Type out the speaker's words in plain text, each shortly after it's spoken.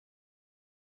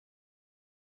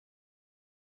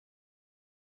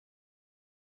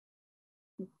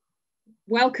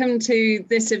Welcome to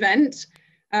this event.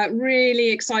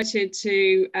 Really excited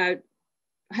to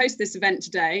host this event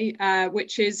today,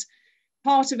 which is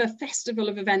part of a festival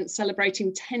of events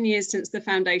celebrating 10 years since the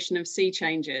foundation of Sea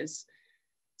Changers.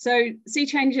 So Sea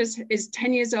Changers is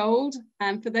 10 years old,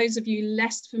 and for those of you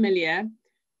less familiar,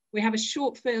 we have a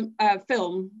short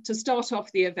film to start off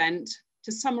the event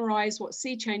to summarise what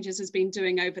Sea Changers has been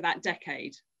doing over that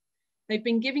decade. They've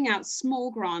been giving out small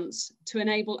grants to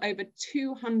enable over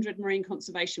 200 marine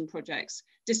conservation projects,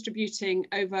 distributing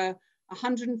over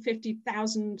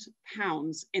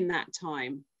 £150,000 in that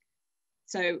time.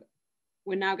 So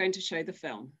we're now going to show the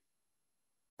film.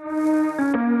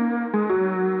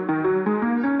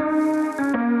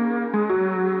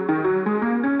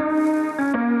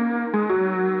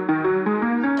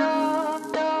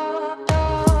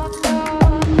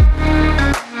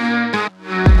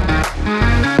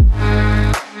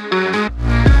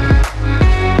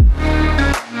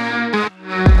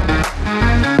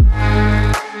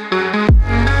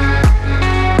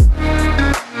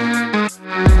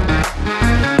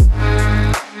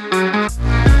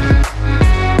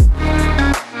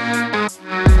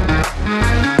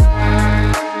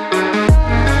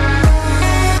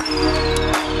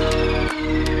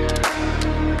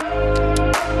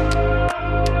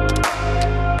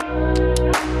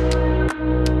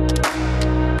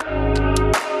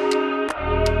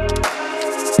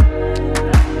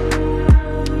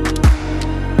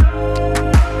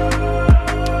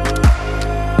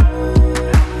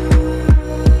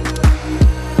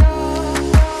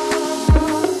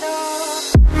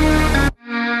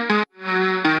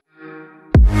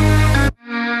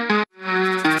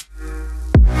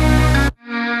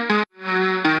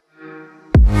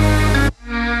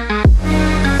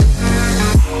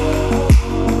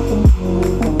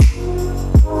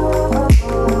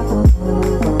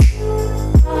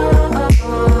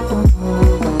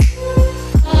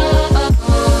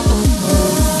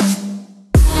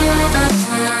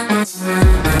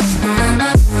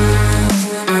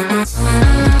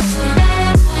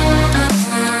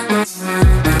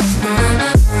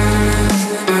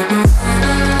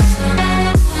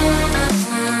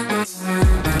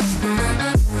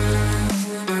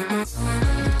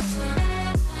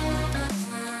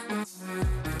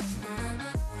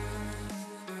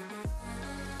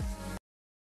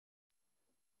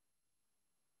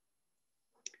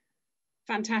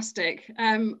 Fantastic.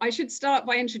 I should start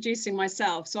by introducing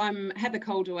myself. So I'm Heather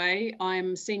Koldewey.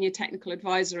 I'm Senior Technical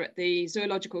Advisor at the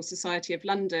Zoological Society of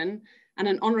London and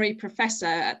an Honorary Professor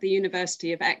at the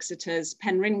University of Exeter's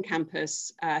Penryn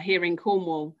campus here in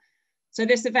Cornwall. So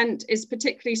this event is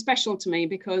particularly special to me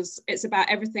because it's about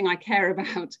everything I care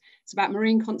about. It's about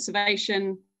marine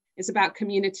conservation, it's about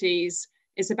communities,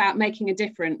 it's about making a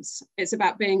difference, it's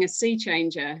about being a sea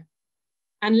changer.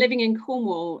 And living in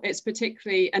Cornwall, it's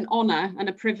particularly an honour and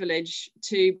a privilege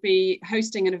to be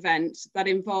hosting an event that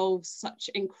involves such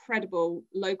incredible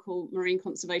local marine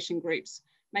conservation groups,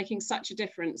 making such a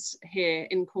difference here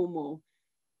in Cornwall.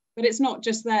 But it's not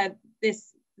just there.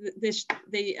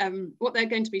 What they're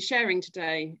going to be sharing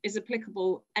today is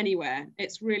applicable anywhere.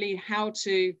 It's really how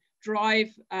to drive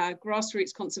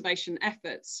grassroots conservation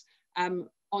efforts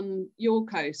on your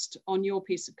coast, on your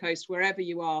piece of coast, wherever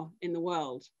you are in the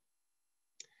world.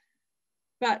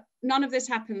 But none of this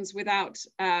happens without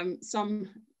some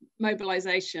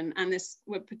mobilisation, and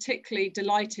we're particularly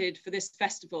delighted for this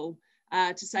festival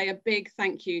to say a big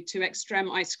thank you to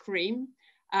Extreme Ice Cream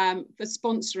for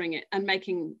sponsoring it and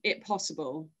making it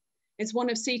possible. It's one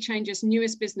of Sea Changers'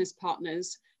 newest business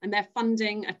partners, and they're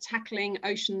funding a Tackling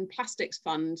Ocean Plastics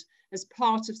Fund as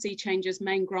part of Sea Changers'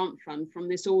 main grant fund from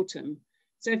this autumn.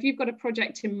 So if you've got a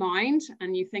project in mind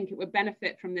and you think it would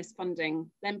benefit from this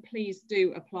funding, then please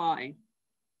do apply.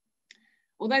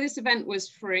 Although this event was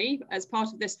free as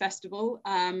part of this festival,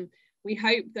 we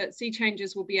hope that Sea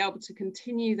Changers will be able to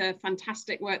continue the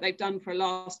fantastic work they've done for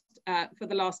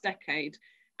the last decade.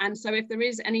 And so if there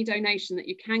is any donation that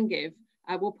you can give,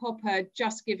 we'll pop a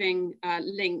Just Giving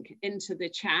link into the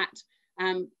chat.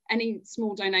 Any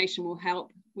small donation will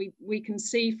help. We can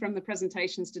see from the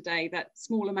presentations today that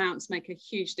small amounts make a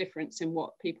huge difference in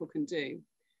what people can do.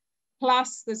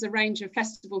 Plus, there's a range of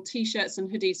festival t-shirts and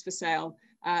hoodies for sale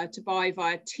to buy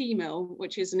via T-Mill,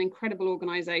 which is an incredible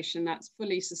organisation that's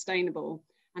fully sustainable,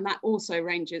 and that also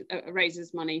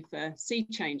raises money for Sea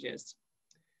Changers.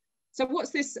 So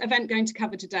what's this event going to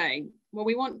cover today? Well,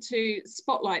 we want to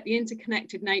spotlight the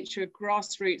interconnected nature of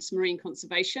grassroots marine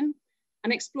conservation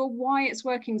and explore why it's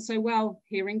working so well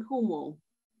here in Cornwall.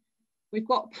 We've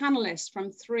got panelists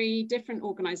from 3 different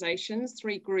organisations,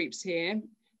 3 groups here: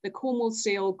 the Cornwall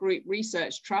Seal Group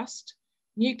Research Trust,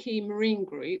 Newquay Marine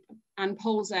Group, and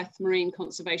Polseth Marine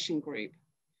Conservation Group.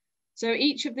 So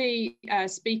each of the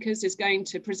speakers is going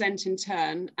to present in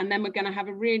turn, and then we're going to have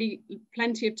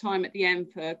plenty of time at the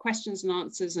end for questions and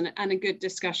answers and a good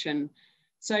discussion.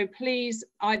 So please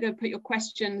either put your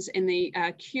questions in the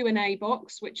Q&A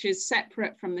box, which is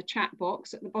separate from the chat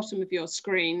box at the bottom of your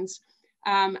screens,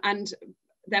 and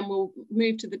then we'll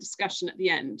move to the discussion at the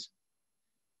end.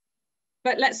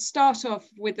 But let's start off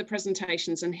with the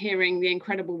presentations and hearing the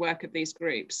incredible work of these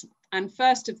groups. And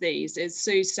first of these is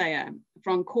Sue Sayer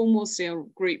from Cornwall Seal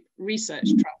Group Research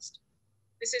Trust.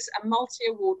 This is a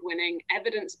multi-award-winning,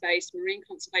 evidence-based marine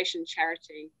conservation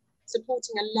charity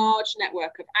supporting a large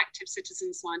network of active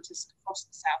citizen scientists across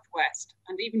the Southwest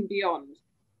and even beyond.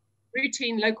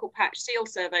 Routine local patch seal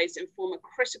surveys inform a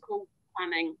critical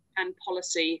planning and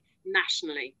policy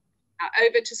nationally. Now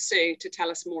over to Sue to tell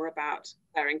us more about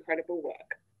their incredible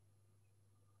work.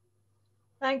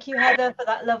 Thank you, Heather, for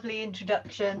that lovely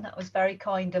introduction. That was very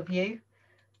kind of you.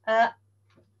 I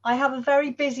have a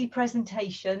very busy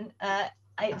presentation.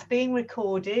 It's being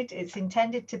recorded. It's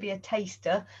intended to be a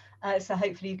taster, so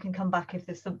hopefully you can come back if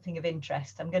there's something of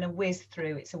interest. I'm going to whiz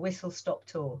through. It's a whistle-stop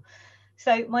tour.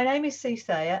 So my name is Sue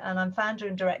Sayer, and I'm founder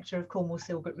and director of Cornwall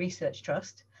Seal Group Research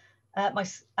Trust.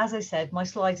 As I said, my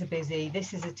slides are busy.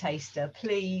 This is a taster.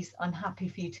 Please, I'm happy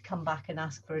for you to come back and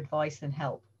ask for advice and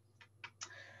help.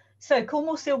 So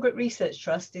Cornwall Seal Group Research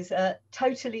Trust is a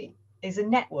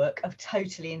network of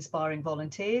totally inspiring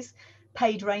volunteers,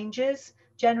 paid rangers,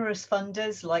 generous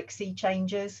funders like Sea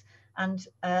Changers, and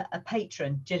a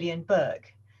patron, Gillian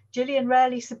Burke. Gillian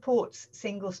rarely supports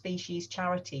single species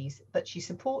charities, but she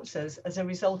supports us as a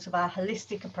result of our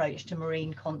holistic approach to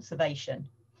marine conservation.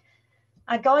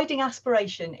 Our guiding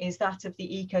aspiration is that of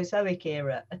the Ecozoic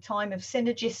era, a time of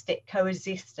synergistic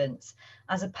coexistence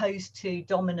as opposed to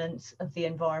dominance of the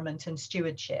environment and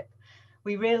stewardship.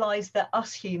 We realise that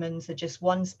us humans are just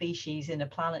one species in a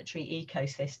planetary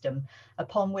ecosystem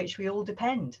upon which we all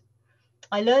depend.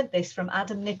 I learned this from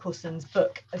Adam Nicholson's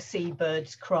book, A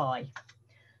Seabird's Cry.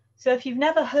 So if you've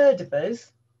never heard of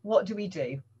us, what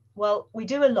do? Well, we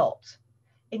do a lot.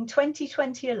 In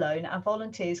 2020 alone, our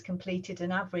volunteers completed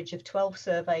an average of 12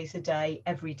 surveys a day,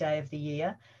 every day of the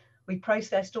year. We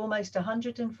processed almost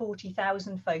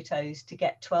 140,000 photos to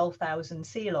get 12,000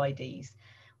 seal IDs.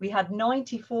 We had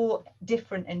 94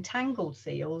 different entangled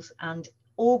seals, and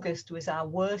August was our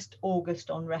worst August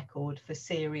on record for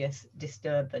serious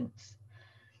disturbance.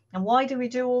 And why do we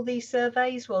do all these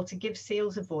surveys? Well, to give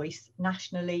seals a voice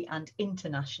nationally and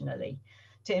internationally,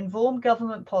 to inform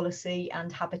government policy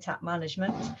and habitat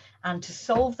management, and to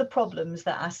solve the problems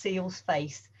that our seals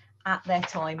face at their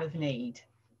time of need.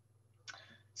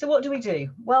 So what do?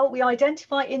 Well, we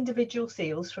identify individual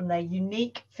seals from their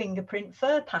unique fingerprint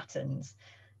fur patterns.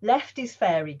 Left is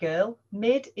Fairy Girl,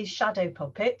 mid is Shadow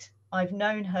Puppet. I've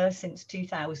known her since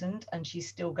 2000 and she's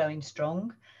still going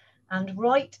strong. And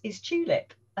right is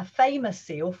Tulip, a famous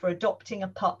seal for adopting a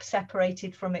pup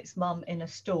separated from its mum in a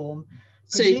storm.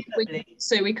 So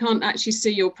we can't actually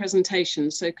see your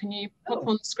presentation. So can you pop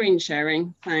on screen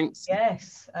sharing? Thanks.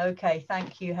 Yes. Okay.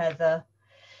 Thank you, Heather.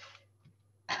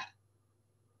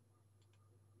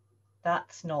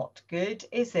 That's not good,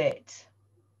 is it?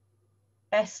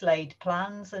 Best laid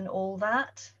plans and all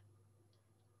that.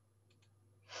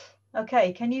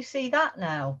 Okay. Can you see that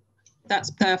now?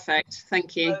 That's perfect.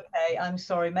 Thank you. Okay. I'm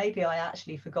sorry. Maybe I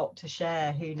actually forgot to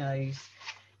share. Who knows?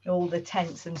 All the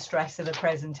tense and stress of a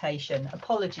presentation.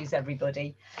 Apologies,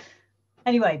 everybody.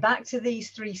 Anyway, back to these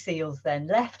three seals then.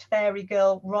 Left, Fairy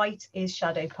Girl, right is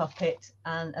Shadow Puppet,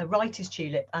 and right is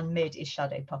Tulip, and mid is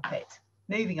Shadow Puppet.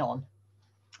 Moving on.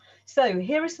 So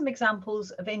here are some examples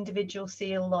of individual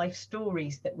seal life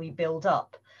stories that we build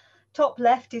up. Top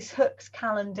left is Hook's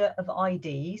calendar of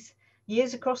IDs,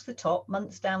 years across the top,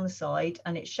 months down the side,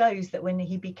 and it shows that when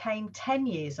he became 10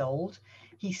 years old,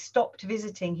 he stopped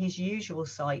visiting his usual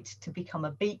site to become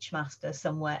a beach master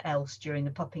somewhere else during the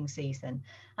pupping season.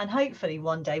 And hopefully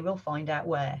one day we'll find out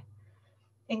where.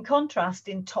 In contrast,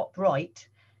 in top right,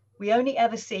 we only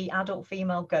ever see adult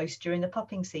female ghosts during the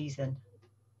pupping season.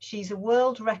 She's a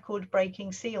world record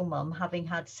breaking seal mum, having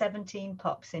had 17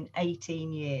 pups in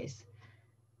 18 years.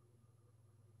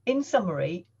 In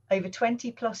summary, over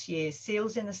 20 plus years,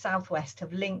 seals in the southwest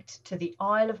have linked to the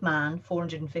Isle of Man,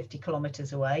 450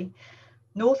 kilometres away,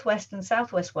 Northwest and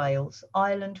Southwest Wales,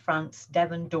 Ireland, France,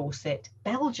 Devon, Dorset,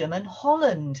 Belgium and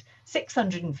Holland,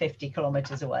 650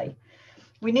 kilometres away.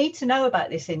 We need to know about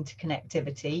this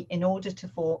interconnectivity in order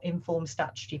to inform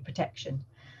statutory protection.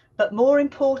 But more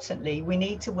importantly, we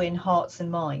need to win hearts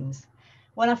and minds.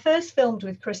 When I first filmed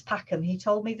with Chris Packham, he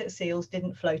told me that seals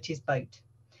didn't float his boat.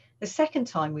 The second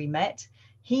time we met,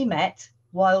 he met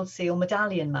Wild Seal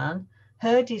Medallion Man,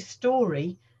 heard his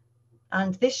story,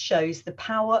 and this shows the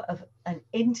power of an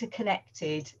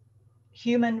interconnected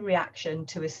human reaction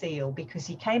to a seal, because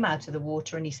he came out of the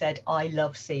water and he said, I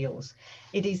love seals.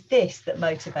 It is this that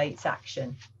motivates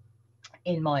action,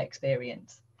 in my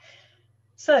experience.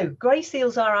 So grey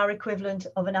seals are our equivalent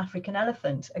of an African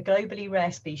elephant, a globally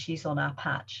rare species on our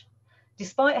patch.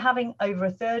 Despite having over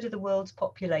a third of the world's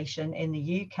population in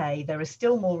the UK, there are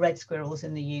still more red squirrels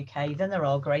in the UK than there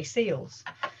are grey seals.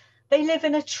 They live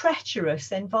in a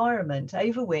treacherous environment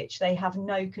over which they have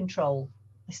no control.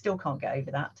 I still can't get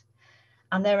over that.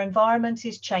 And their environment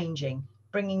is changing,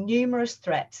 bringing numerous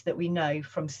threats that we know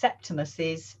from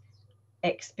Septimus's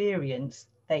experience.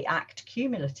 They act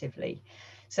cumulatively.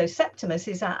 So Septimus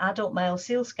is our adult male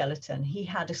seal skeleton. He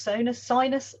had a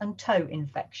sinus and toe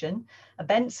infection, a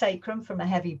bent sacrum from a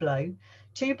heavy blow,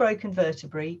 2 broken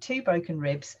vertebrae, 2 broken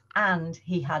ribs, and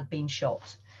he had been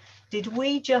shot. Did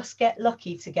we just get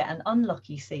lucky to get an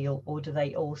unlucky seal, or do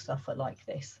they all suffer like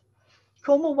this?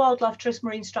 Cornwall Wildlife Trust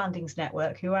Marine Strandings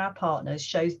Network, who are our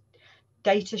partners,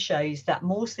 data shows that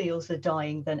more seals are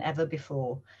dying than ever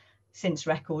before since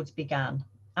records began.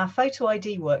 Our photo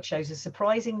ID work shows a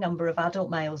surprising number of adult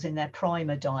males in their prime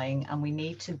are dying, and we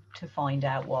need to find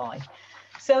out why.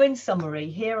 So in summary,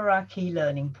 here are our key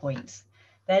learning points.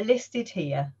 They're listed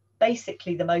here.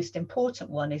 Basically, the most important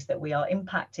one is that we are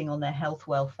impacting on their health,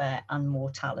 welfare and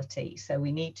mortality. So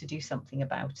we need to do something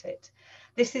about it.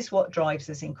 This is what drives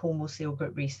us in Cornwall Seal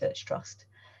Group Research Trust.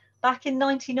 Back in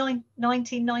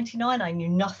 1999, I knew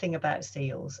nothing about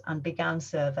seals and began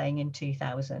surveying in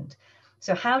 2000.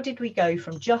 So how did we go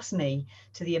from just me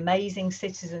to the amazing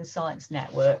citizen science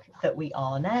network that we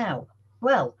are now?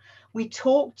 Well, we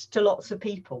talked to lots of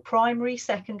people, primary,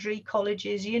 secondary,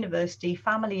 colleges, university,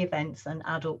 family events and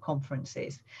adult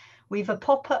conferences. We've a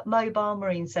pop-up mobile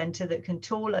marine centre that can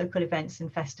tour local events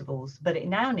and festivals, but it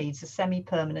now needs a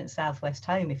semi-permanent southwest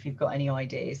home if you've got any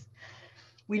ideas.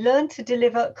 We learned to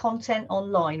deliver content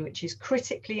online, which is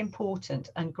critically important,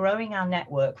 and growing our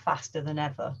network faster than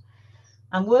ever.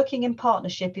 And working in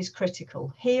partnership is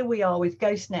critical. Here we are with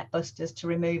Ghost Net Busters to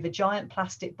remove a giant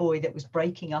plastic buoy that was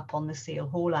breaking up on the Seal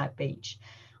Haul-Out beach.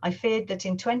 I feared that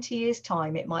in 20 years'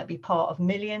 time, it might be part of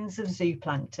millions of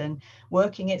zooplankton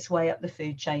working its way up the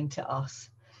food chain to us.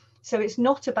 So it's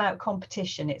not about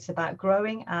competition, it's about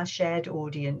growing our shared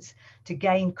audience to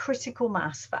gain critical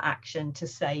mass for action to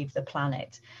save the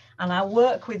planet. And our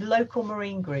work with local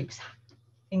marine groups,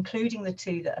 including the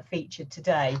 2 that are featured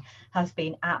today, has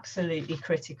been absolutely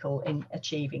critical in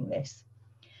achieving this.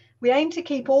 We aim to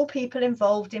keep all people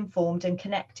involved, informed and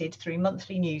connected through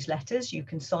monthly newsletters. You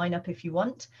can sign up if you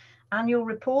want, annual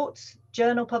reports,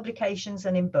 journal publications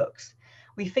and in books.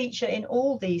 We feature in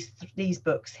all these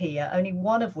books here, only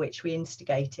one of which we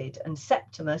instigated, and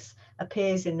Septimus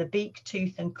appears in the Beak,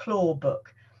 Tooth and Claw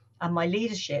book, and my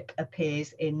leadership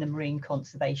appears in the Marine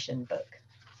Conservation book.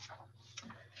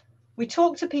 We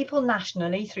talk to people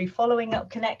nationally through following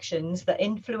up connections that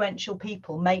influential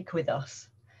people make with us.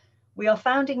 We are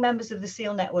founding members of the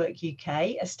Seal Network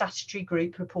UK, a statutory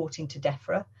group reporting to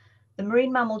DEFRA, the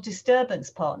Marine Mammal Disturbance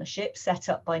Partnership set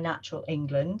up by Natural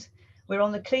England. We're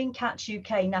on the Clean Catch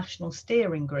UK National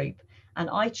Steering Group, and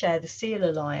I chair the Seal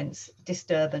Alliance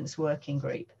Disturbance Working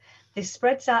Group. This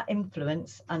spreads our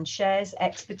influence and shares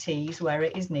expertise where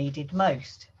it is needed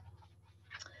most.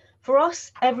 For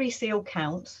us, every seal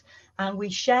counts, and we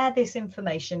share this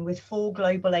information with 4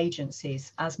 global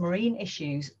agencies, as marine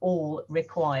issues all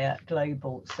require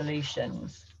global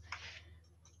solutions.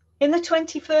 In the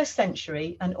 21st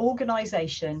century, an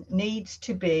organisation needs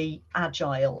to be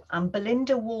agile, and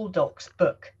Belinda Waldock's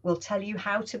book will tell you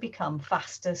how to become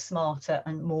faster, smarter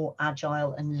and more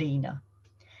agile and leaner.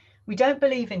 We don't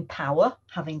believe in power,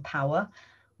 having power.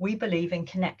 We believe in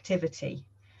connectivity.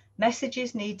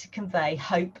 Messages need to convey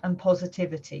hope and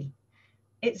positivity.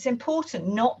 It's important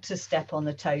not to step on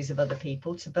the toes of other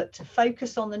people, but to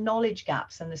focus on the knowledge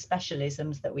gaps and the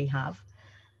specialisms that we have.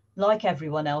 Like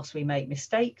everyone else, we make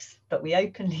mistakes, but we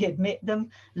openly admit them,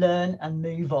 learn and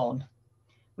move on.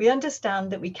 We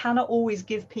understand that we cannot always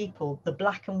give people the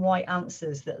black and white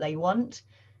answers that they want.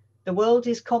 The world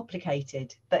is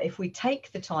complicated, but if we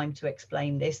take the time to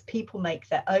explain this, people make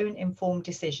their own informed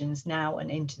decisions now and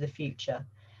into the future.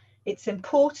 It's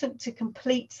important to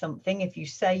complete something if you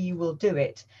say you will do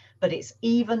it, but it's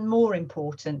even more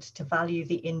important to value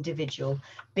the individual,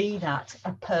 be that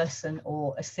a person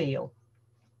or a seal.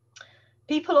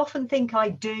 People often think I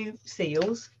do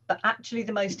seals, but actually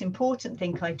the most important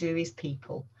thing I do is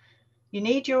people. You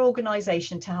need your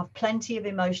organisation to have plenty of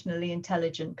emotionally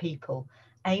intelligent people.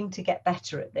 Aim to get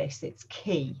better at this, it's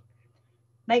key.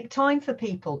 Make time for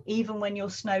people, even when you're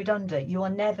snowed under. You are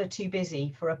never too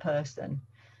busy for a person.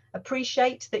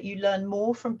 Appreciate that you learn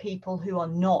more from people who are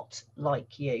not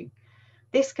like you.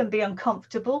 This can be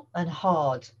uncomfortable and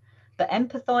hard, but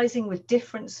empathizing with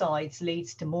different sides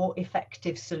leads to more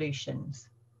effective solutions.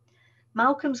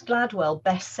 Malcolm Gladwell's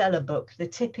bestseller book, The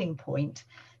Tipping Point,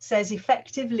 says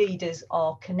effective leaders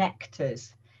are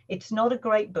connectors. It's not a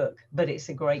great book, but it's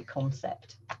a great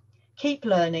concept. Keep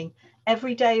learning.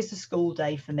 Every day is a school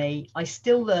day for me. I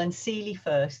still learn Sealy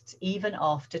firsts, even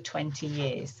after 20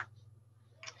 years.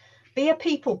 Be a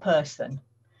people person.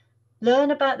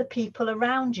 Learn about the people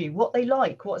around you, what they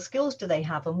like, what skills do they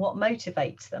have, and what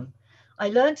motivates them. I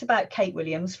learnt about Kate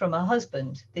Williams from her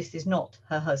husband. This is not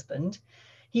her husband.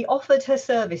 He offered her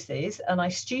services, and I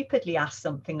stupidly asked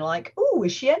something like, "Oh,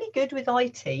 is she any good with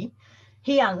IT?"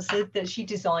 He answered that she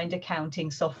designed accounting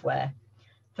software.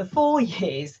 For 4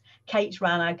 years, Kate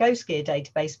ran our Ghost Gear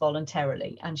database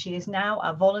voluntarily, and she is now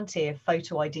our volunteer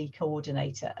photo ID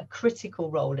coordinator, a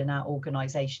critical role in our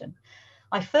organisation.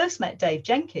 I first met Dave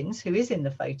Jenkins, who is in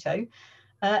the photo,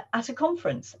 at a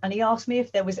conference, and he asked me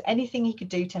if there was anything he could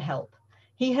do to help.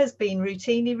 He has been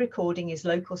routinely recording his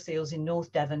local seals in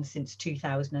North Devon since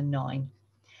 2009.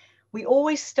 We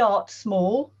always start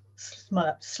small,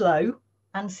 slow,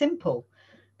 and simple,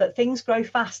 but things grow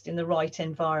fast in the right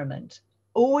environment.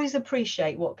 Always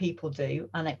appreciate what people do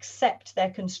and accept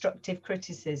their constructive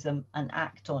criticism and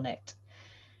act on it.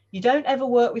 You don't ever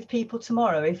work with people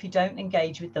tomorrow if you don't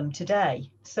engage with them today.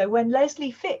 So when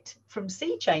Leslie Fitt from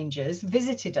Sea Changers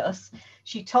visited us,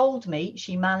 she told me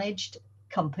she managed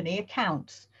company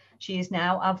accounts. She is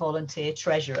now our volunteer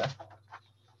treasurer.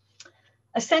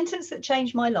 A sentence that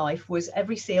changed my life was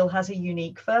every seal has a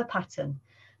unique fur pattern.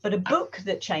 But a book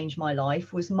that changed my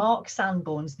life was Mark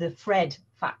Sanborn's The Fred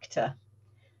Factor.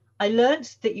 I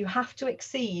learnt that you have to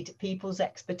exceed people's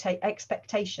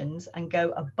expectations and go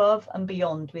above and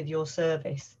beyond with your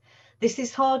service. This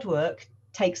is hard work,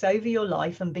 takes over your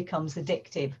life and becomes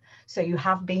addictive, so you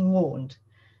have been warned.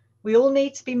 We all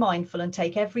need to be mindful and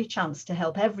take every chance to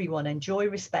help everyone enjoy,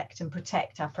 respect and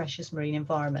protect our precious marine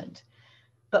environment.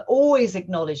 But always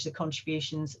acknowledge the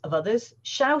contributions of others,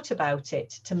 shout about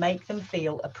it to make them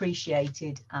feel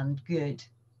appreciated and good.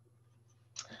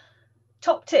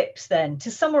 Top tips then.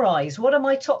 To summarise, what are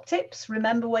my top tips?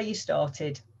 Remember where you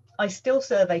started. I still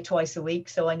survey twice a week,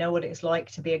 so I know what it's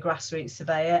like to be a grassroots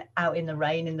surveyor out in the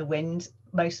rain, in the wind,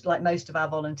 like most of our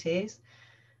volunteers.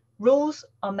 Rules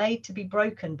are made to be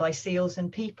broken by seals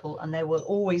and people, and there will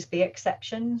always be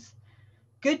exceptions.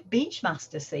 Good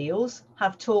Beachmaster seals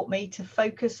have taught me to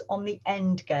focus on the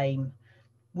end game.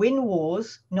 Win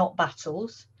wars, not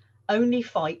battles. Only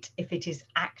fight if it is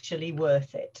actually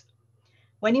worth it.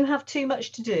 When you have too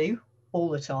much to do all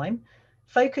the time,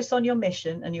 focus on your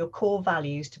mission and your core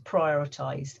values to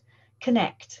prioritise.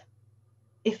 Connect.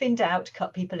 If in doubt,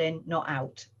 cut people in, not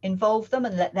out. Involve them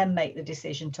and let them make the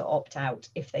decision to opt out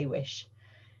if they wish.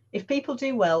 If people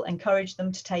do well, encourage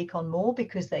them to take on more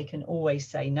because they can always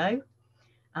say no.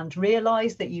 And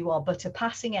realise that you are but a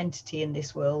passing entity in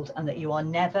this world and that you are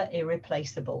never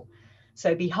irreplaceable.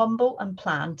 So be humble and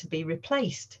plan to be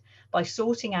replaced by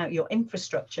sorting out your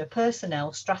infrastructure,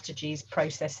 personnel, strategies,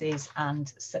 processes,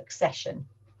 and succession.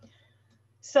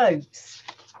 So,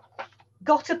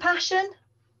 got a passion?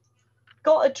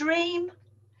 Got a dream?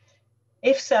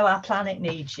 If so, our planet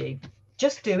needs you.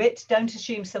 Just do it. Don't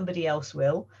assume somebody else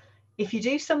will. If you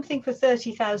do something for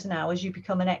 30,000 hours, you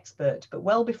become an expert. But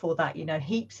well before that, you know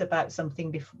heaps about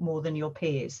something more than your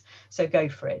peers. So go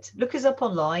for it. Look us up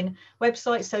online,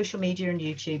 website, social media and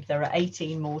YouTube. There are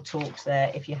 18 more talks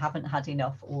there if you haven't had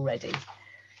enough already.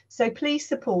 So please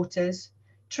support us.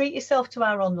 Treat yourself to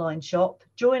our online shop.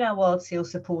 Join our Wild Seal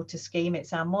Supporter Scheme.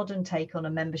 It's our modern take on a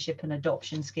membership and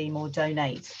adoption scheme, or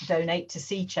donate. Donate to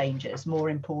Sea Changers, more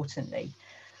importantly.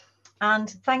 And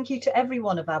thank you to every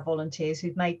one of our volunteers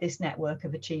who've made this network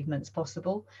of achievements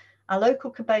possible. Our local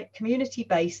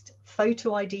community-based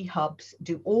photo ID hubs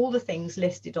do all the things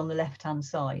listed on the left-hand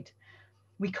side.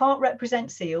 We can't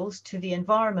represent seals to the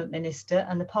Environment Minister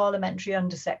and the Parliamentary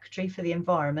Undersecretary for the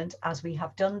Environment, as we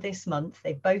have done this month.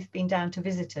 They've both been down to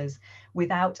visit us,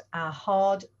 without our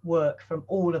hard work from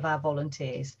all of our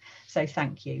volunteers. So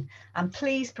thank you. And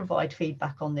please provide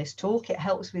feedback on this talk. It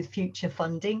helps with future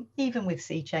funding, even with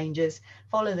Sea Changers.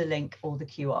 Follow the link or the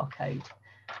QR code.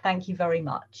 Thank you very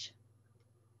much.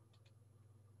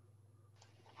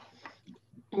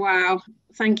 Wow,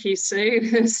 thank you,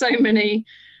 Sue. So many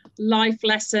life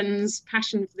lessons,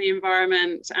 passion for the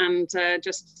environment, and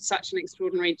just such an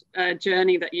extraordinary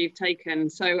journey that you've taken.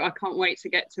 So I can't wait to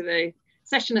get to the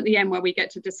session at the end where we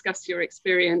get to discuss your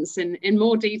experience in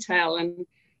more detail and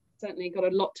certainly got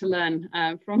a lot to learn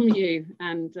from you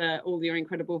and all your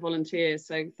incredible volunteers,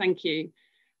 so thank you.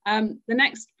 The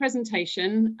next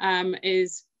presentation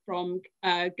is from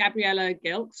Gabriella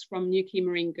Gilkes from Newquay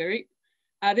Marine Group.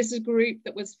 This is a group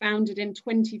that was founded in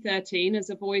 2013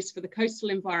 as a voice for the coastal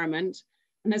environment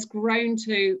and has grown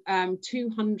to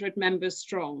 200 members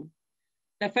strong.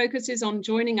 Their focus is on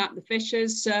joining up the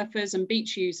fishers, surfers and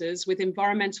beach users with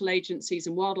environmental agencies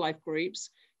and wildlife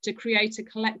groups to create a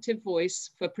collective voice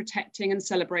for protecting and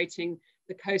celebrating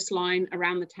the coastline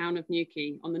around the town of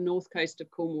Newquay on the north coast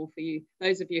of Cornwall, for you,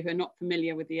 those of you who are not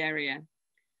familiar with the area.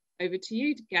 Over to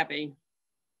you, Gabby.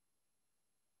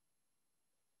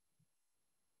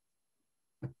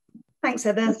 Thanks,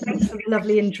 Heather. Thanks for the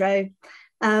lovely intro.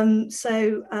 I'm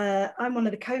one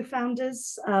of the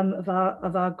co-founders of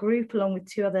our group, along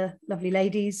with two other lovely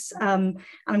ladies. And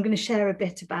I'm going to share a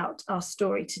bit about our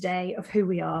story today of who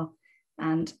we are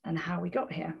and how we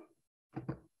got here.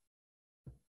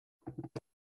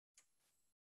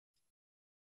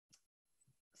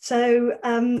 So,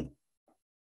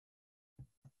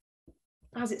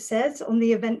 as it says on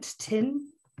the event tin,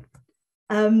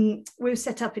 we were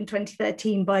set up in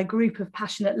 2013 by a group of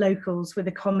passionate locals with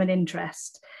a common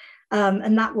interest,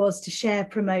 and that was to share,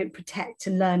 promote, protect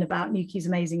and learn about Newquay's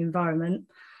amazing environment.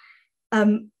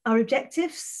 Our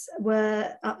objectives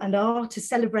were and are to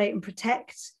celebrate and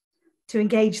protect, to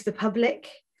engage the public,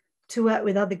 to work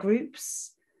with other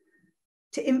groups,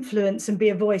 to influence and be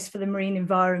a voice for the marine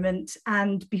environment,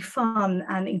 and be fun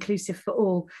and inclusive for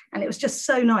all. And it was just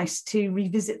so nice to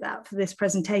revisit that for this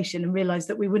presentation and realise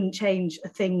that we wouldn't change a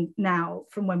thing now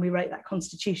from when we wrote that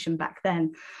constitution back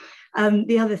then.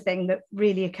 The other thing that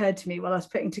really occurred to me while I was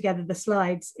putting together the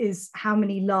slides is how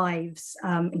many lives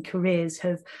and careers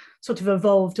have sort of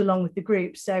evolved along with the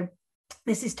group. So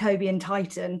this is Toby and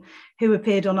Titan, who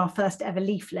appeared on our first ever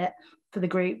leaflet for the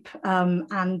group,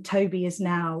 and Toby is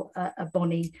now a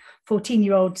bonny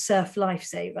 14-year-old surf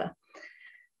lifesaver.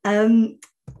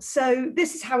 So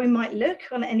this is how we might look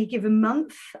on any given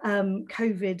month,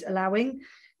 COVID allowing,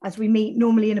 as we meet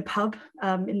normally in a pub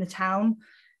in the town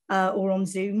or on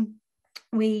Zoom.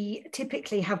 We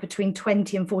typically have between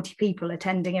 20 and 40 people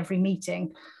attending every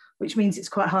meeting, which means it's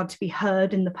quite hard to be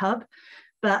heard in the pub.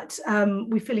 But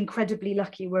we feel incredibly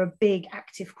lucky. We're a big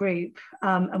active group,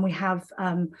 and we have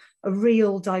a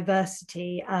real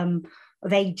diversity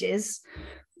of ages.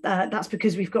 That's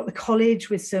because we've got the college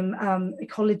with some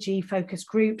ecology focused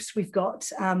groups. We've got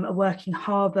a working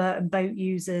harbour and boat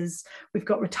users. We've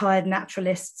got retired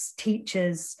naturalists,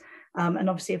 teachers, and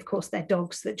obviously, of course, their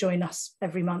dogs that join us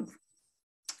every month.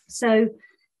 So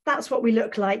that's what we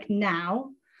look like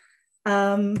now.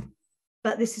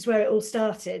 But this is where it all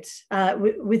started,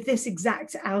 with this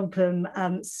exact album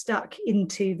stuck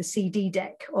into the CD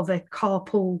deck of a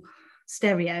carpool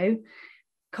stereo.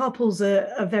 Carpools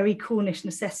are a very Cornish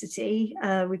necessity.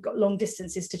 We've got long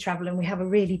distances to travel and we have a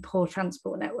really poor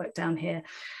transport network down here.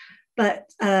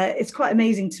 But it's quite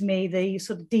amazing to me, the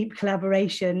sort of deep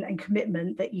collaboration and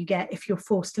commitment that you get if you're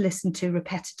forced to listen to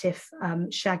repetitive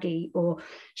Shaggy or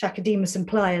Shakademus and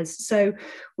Pliers. So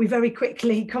we very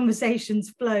quickly,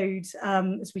 conversations flowed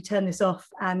as we turn this off.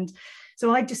 And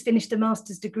so I just finished a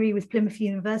master's degree with Plymouth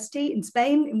University in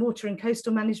Spain in water and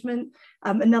coastal management.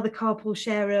 Another carpool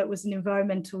sharer was an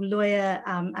environmental lawyer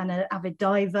and an avid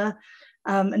diver.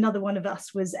 Another one of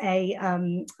us was a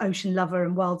ocean lover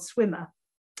and wild swimmer.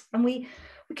 And we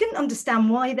couldn't understand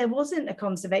why there wasn't a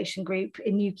conservation group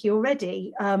in Newquay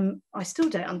already. I still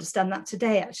don't understand that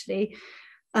today, actually.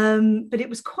 But it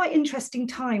was quite interesting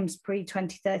times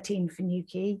pre-2013 for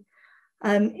Newquay.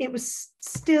 It was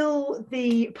still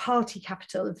the party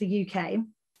capital of the UK,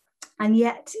 and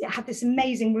yet it had this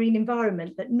amazing marine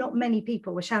environment that not many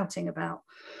people were shouting about.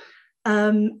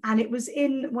 And it was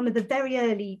in one of the very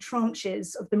early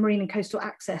tranches of the Marine and Coastal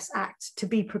Access Act to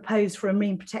be proposed for a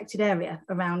marine protected area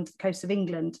around the coast of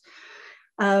England.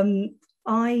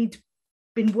 I'd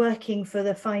been working for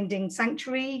the Finding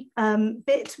Sanctuary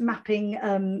bit,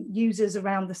 mapping users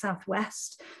around the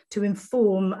southwest to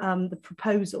inform the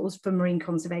proposals for marine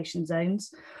conservation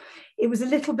zones. It was a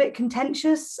little bit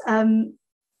contentious.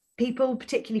 People,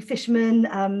 particularly fishermen,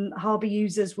 harbour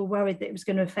users, were worried that it was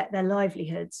going to affect their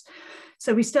livelihoods.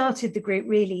 So we started the group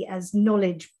really as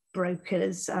knowledge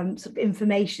brokers, sort of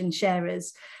information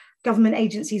sharers. Government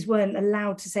agencies weren't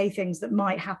allowed to say things that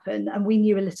might happen, and we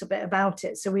knew a little bit about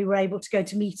it. So we were able to go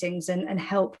to meetings and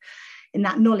help in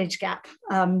that knowledge gap.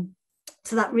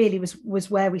 So that really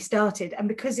was where we started. And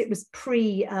because it was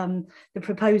pre the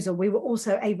proposal, we were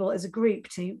also able as a group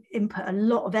to input a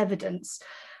lot of evidence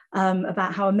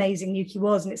about how amazing Newquay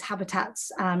was and its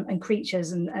habitats and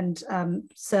creatures and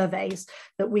surveys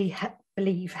that we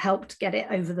believe helped get it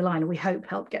over the line, or we hope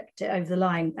helped get it over the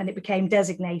line, and it became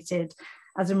designated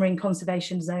as a marine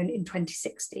conservation zone in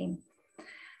 2016.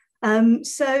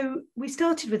 So we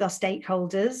started with our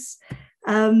stakeholders,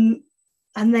 and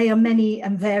they are many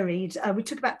and varied. We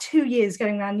took about 2 years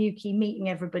going around Newquay meeting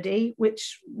everybody,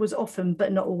 which was often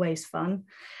but not always fun.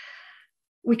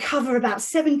 We cover about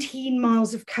 17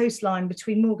 miles of coastline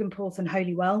between Morganporth and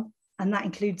Holywell, and that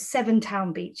includes 7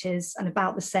 town beaches and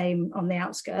about the same on the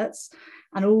outskirts,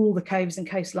 and all the coves and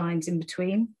coastlines in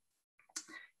between.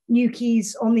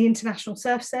 Newquay's on the international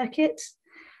surf circuit.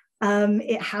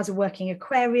 It has a working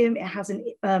aquarium. It has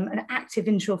an active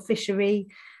inshore fishery.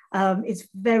 It's a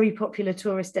very popular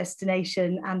tourist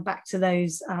destination, and back to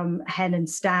those hen and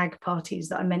stag parties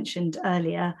that I mentioned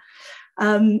earlier.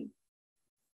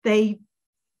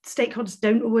 Stakeholders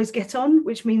don't always get on,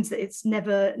 which means that it's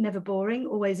never boring,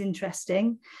 always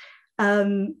interesting.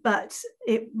 But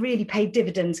it really paid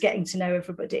dividends getting to know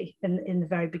everybody in the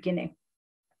very beginning.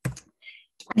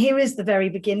 And here is the very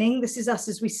beginning. This is us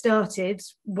as we started,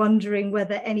 wondering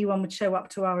whether anyone would show up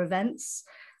to our events,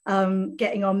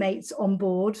 getting our mates on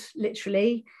board,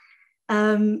 literally.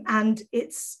 And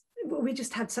we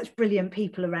just had such brilliant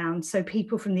people around. So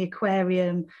people from the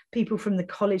aquarium, people from the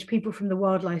college, people from the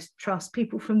Wildlife Trust,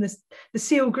 people from the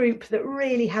SEAL group that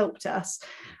really helped us.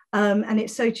 And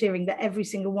it's so cheering that every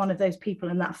single one of those people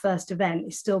in that first event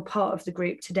is still part of the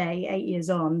group today, 8 years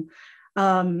on.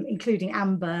 Including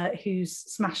Amber, who's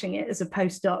smashing it as a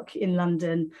postdoc in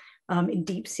London in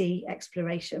deep sea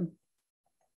exploration.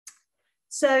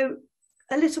 So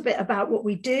a little bit about what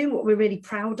we do, what we're really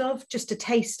proud of, just a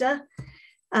taster.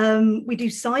 We do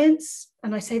science,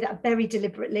 and I say that very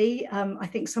deliberately. I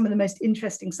think some of the most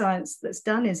interesting science that's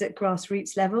done is at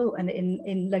grassroots level and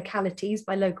in localities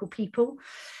by local people.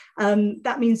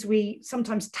 That means we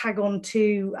sometimes tag on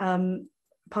to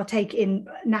partake in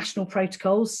national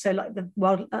protocols, so like the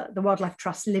Wildlife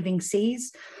Trust Living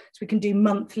Seas. So we can do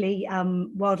monthly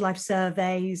wildlife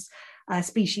surveys,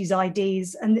 species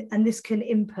IDs, and this can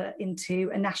input into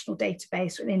a national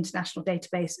database or an international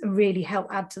database and really help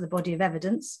add to the body of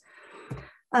evidence.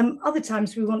 Other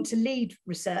times we want to lead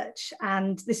research,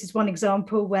 and this is one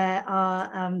example where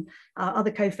our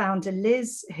other co-founder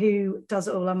Liz, who does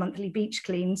all our monthly beach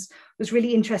cleans, was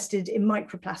really interested in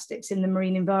microplastics in the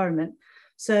marine environment.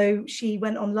 So she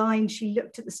went online, she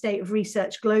looked at the state of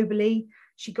research globally,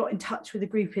 she got in touch with a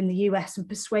group in the US and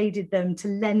persuaded them to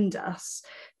lend us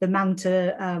the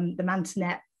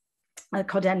MantaNet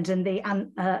cod end and the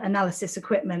analysis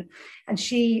equipment. And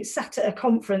she sat at a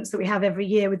conference that we have every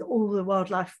year with all the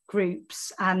wildlife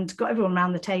groups and got everyone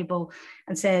around the table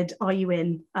and said, "Are you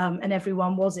in?" And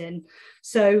everyone was in.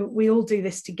 So we all do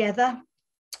this together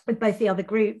with both the other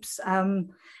groups.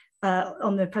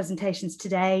 On the presentations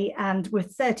today, and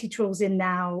with 30 trawls in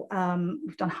now,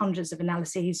 we've done hundreds of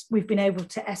analyses. We've been able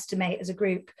to estimate as a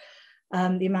group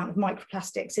the amount of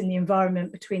microplastics in the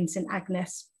environment between St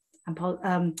Agnes and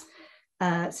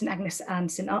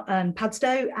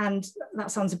Padstow, and that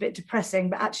sounds a bit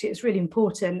depressing, but actually it's really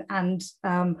important. And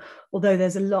although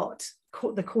there's a lot,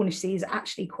 the Cornish Sea is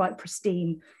actually quite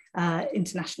pristine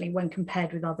internationally when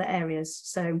compared with other areas,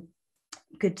 so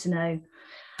good to know.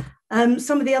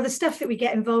 Some of the other stuff that we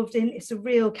get involved in, it's a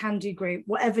real can-do group.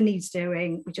 Whatever needs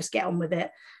doing, we just get on with it.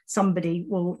 Somebody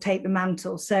will take the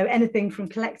mantle. So anything from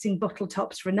collecting bottle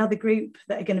tops for another group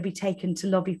that are going to be taken to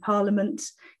lobby Parliament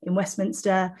in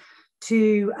Westminster,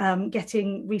 to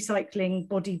getting recycling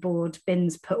bodyboard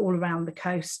bins put all around the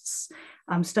coasts,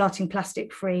 starting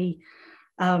plastic-free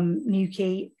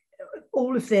Newquay.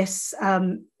 All of this,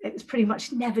 it's pretty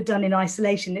much never done in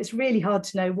isolation. It's really hard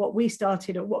to know what we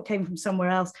started or what came from somewhere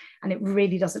else, and it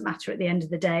really doesn't matter at the end of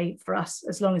the day for us,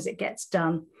 as long as it gets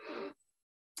done.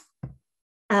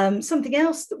 Something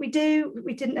else that we do,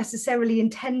 we didn't necessarily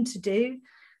intend to do,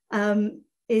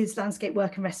 is landscape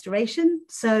work and restoration.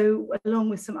 So along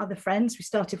with some other friends, we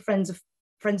started Friends of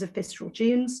Fistral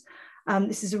Dunes.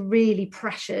 This is a really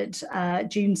pressured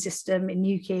dune system in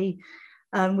Newquay.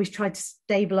 We've tried to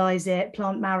stabilise it,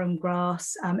 plant marram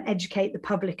grass, educate the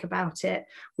public about it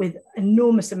with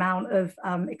enormous amount of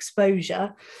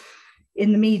exposure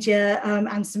in the media,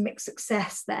 and some mixed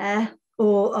success there.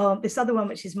 Or this other one,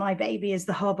 which is my baby, is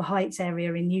the Harbour Heights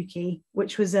area in Newquay,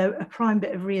 which was a prime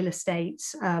bit of real estate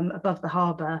above the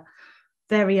harbour,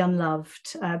 very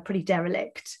unloved, pretty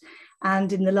derelict.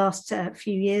 And in the last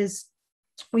few years,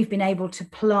 we've been able to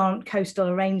plant coastal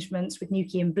arrangements with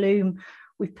Newquay in bloom,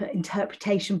 We've put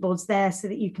interpretation boards there so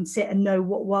that you can sit and know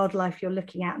what wildlife you're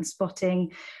looking at and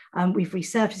spotting. We've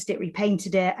resurfaced it,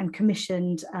 repainted it, and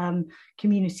commissioned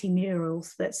community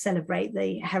murals that celebrate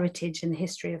the heritage and the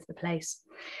history of the place.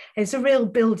 It's a real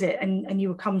build it and you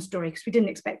will come story, because we didn't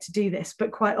expect to do this,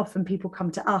 but quite often people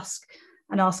come to us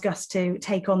and ask us to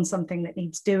take on something that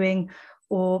needs doing,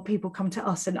 or people come to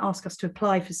us and ask us to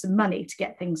apply for some money to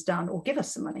get things done, or give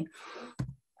us some money.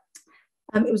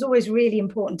 It was always really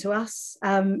important to us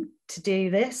to do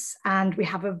this, and we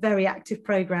have a very active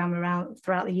programme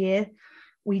throughout the year.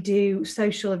 We do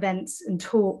social events and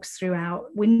talks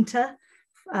throughout winter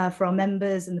for our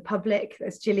members and the public.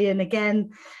 There's Gillian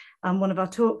again, one of our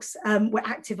talks. We're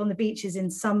active on the beaches in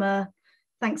summer.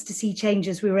 Thanks to Sea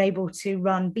Changers, we were able to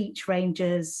run beach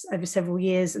rangers over several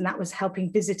years, and that was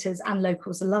helping visitors and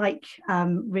locals alike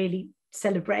really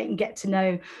celebrate and get to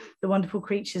know the wonderful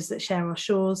creatures that share our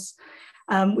shores.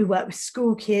 We work with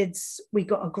school kids. We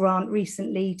got a grant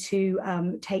recently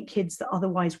to take kids that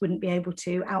otherwise wouldn't be able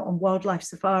to out on wildlife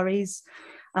safaris.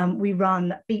 We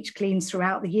run beach cleans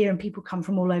throughout the year, and people come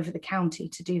from all over the county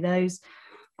to do those.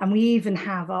 And we even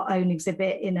have our own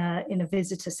exhibit in a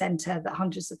visitor centre that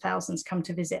hundreds of thousands come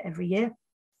to visit every year.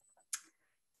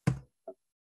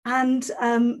 And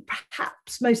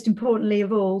perhaps most importantly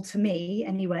of all, to me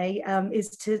anyway, is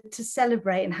to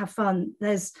celebrate and have fun.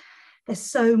 There's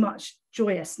so much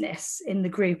joyousness in the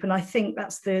group, and I think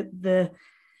that's the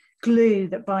glue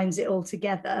that binds it all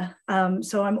together.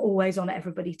 So I'm always on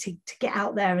everybody to get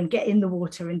out there and get in the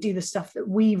water and do the stuff that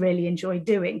we really enjoy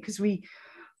doing, because we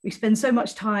spend so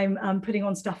much time putting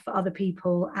on stuff for other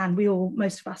people, and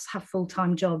most of us have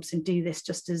full-time jobs and do this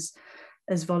just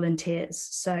as volunteers.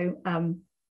 So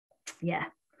yeah,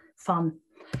 fun.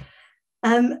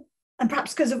 And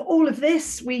perhaps because of all of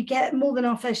this, we get more than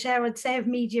our fair share, I'd say, of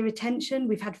media attention.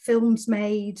 We've had films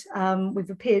made,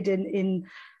 we've appeared in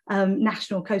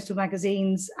national coastal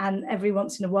magazines, and every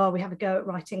once in a while we have a go at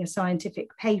writing a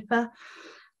scientific paper.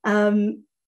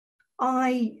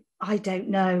 I don't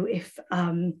know if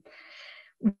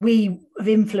we have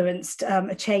influenced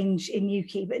a change in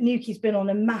Newquay, but Newquay's been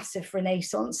on a massive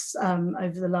renaissance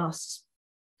over the last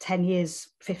 10 years,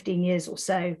 15 years or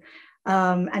so.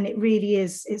 And it really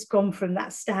is, it's gone from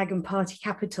that stag and party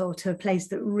capital to a place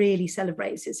that really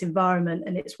celebrates its environment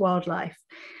and its wildlife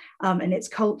and its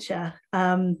culture.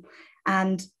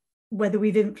 And whether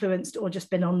we've influenced or just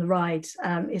been on the ride,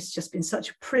 it's just been such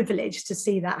a privilege to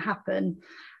see that happen.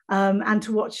 And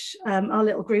to watch our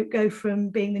little group go from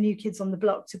being the new kids on the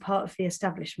block to part of the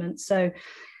establishment. So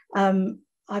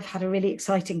I've had a really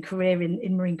exciting career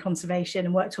in marine conservation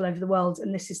and worked all over the world.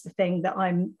 And this is the thing that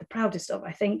I'm the proudest of,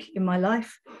 I think, in my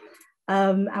life.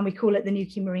 And we call it the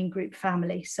Newquay Marine Group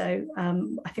family. So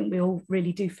I think we all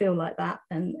really do feel like that.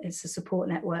 And it's a support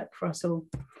network for us all.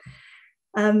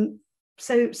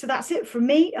 So that's it from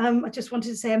me. I just wanted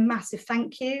to say a massive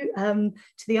thank you to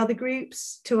the other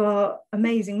groups, to our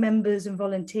amazing members and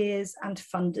volunteers, and to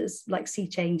funders like Sea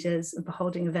Changers, and for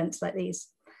holding events like these.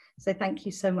 So thank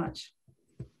you so much.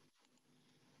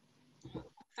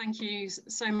 Thank you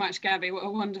so much, Gabby. What a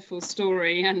wonderful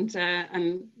story, and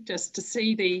just to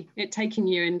see it taking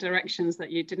you in directions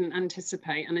that you didn't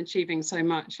anticipate and achieving so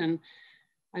much. And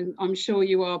I'm sure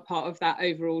you are part of that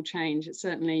overall change. It's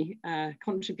certainly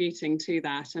contributing to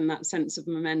that, and that sense of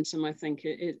momentum, I think,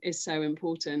 is so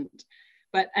important.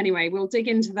 But anyway, we'll dig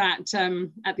into that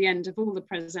at the end of all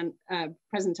the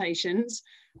presentations.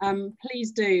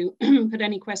 Please do put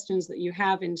any questions that you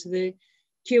have into the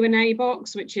Q&A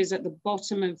box, which is at the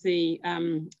bottom of the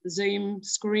Zoom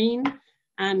screen,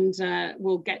 and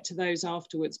we'll get to those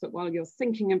afterwards. But while you're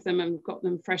thinking of them and got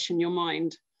them fresh in your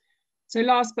mind. So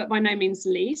last but by no means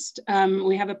least,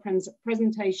 we have a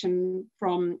presentation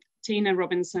from Tina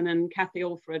Robinson and Kathy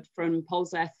Alfred from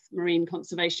Polzeath Marine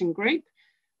Conservation Group.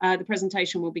 The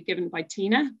presentation will be given by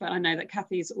Tina, but I know that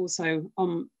Kathy is also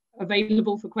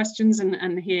available for questions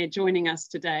and here joining us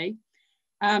today.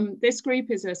 This group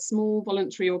is a small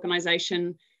voluntary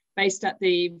organisation based at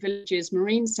the Villages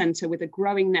Marine Centre with a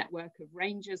growing network of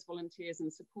rangers, volunteers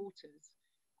and supporters.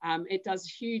 It does a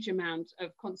huge amount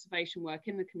of conservation work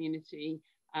in the community,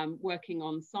 working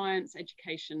on science,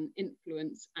 education,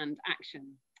 influence and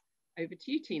action. Over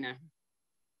to you, Tina.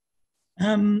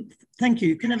 Thank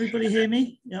you. Can everybody hear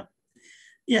me? Yep.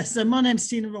 Yes, so my name's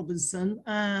Tina Robinson,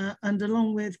 and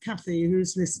along with Kathy,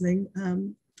 who's listening,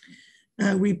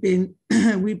 we've been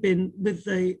with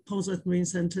the Polesworth Marine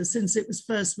Centre since it was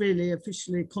first really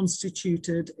officially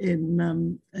constituted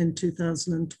in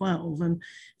 2012. And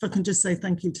if I can just say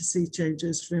thank you to Sea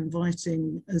Changers for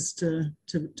inviting us to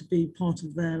be part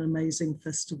of their amazing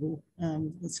festival.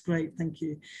 That's great, thank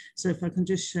you. So if I can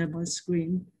just share my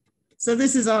screen. So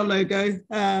this is our logo,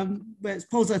 where it's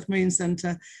Polesworth Marine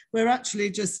Centre. We're actually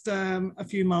just a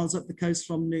few miles up the coast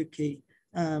from Newquay.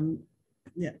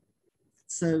 Yeah,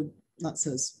 so that's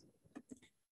us.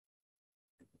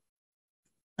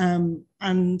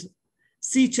 And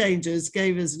Sea Changers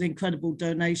gave us an incredible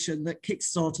donation that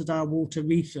kickstarted our water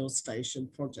refill station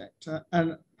project.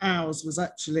 And ours was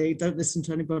actually, don't listen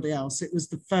to anybody else, it was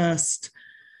the first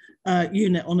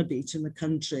unit on a beach in the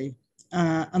country.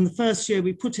 And the first year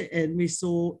we put it in, we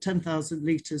saw 10,000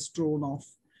 litres drawn off.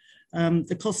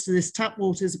 The cost of this tap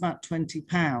water is about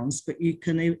 £20, but you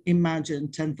can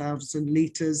imagine 10,000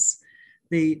 litres.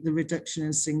 The reduction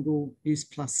in single-use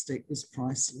plastic was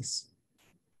priceless.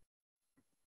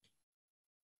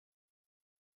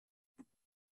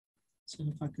 So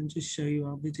if I can just show you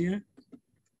our video.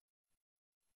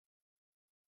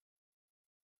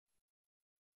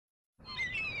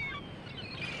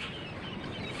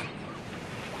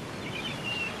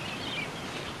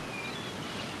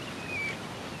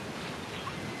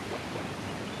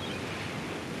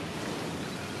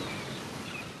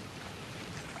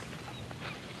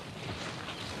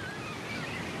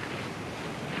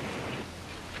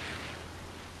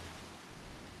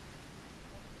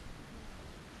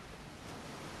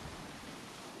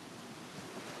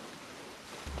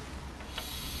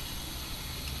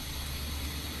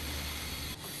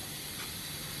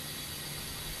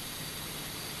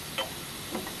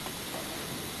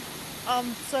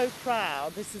 I'm so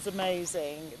proud. This is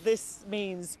amazing. This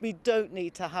means we don't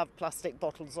need to have plastic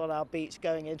bottles on our beach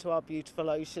going into our beautiful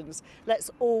oceans. Let's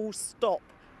all stop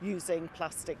using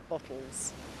plastic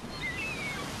bottles.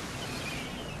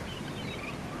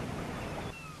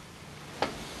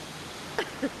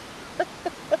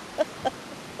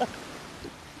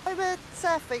 I'm a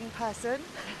surfing person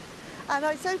and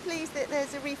I'm so pleased that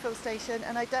there's a refill station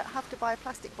and I don't have to buy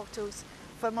plastic bottles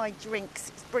for my drinks.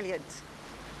 It's brilliant.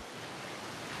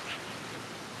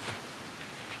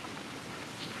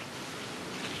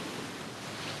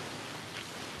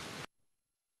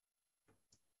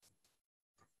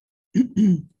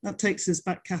 That takes us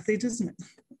back, Kathy, doesn't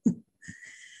it?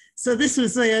 So this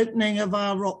was the opening of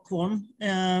our rock one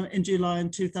in July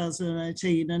in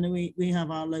 2018, and we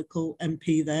have our local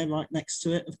MP there right next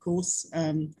to it, of course.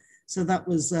 So that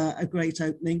was a great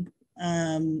opening.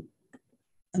 And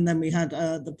then we had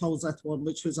the Polesworth one,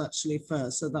 which was actually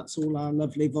first. So that's all our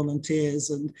lovely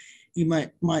volunteers, and you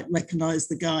might recognise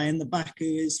the guy in the back who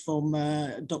is from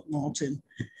Doc Martin.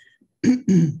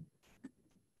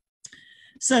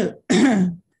 So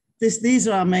these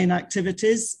are our main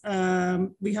activities.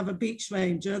 We have a beach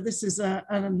ranger. This is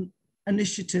an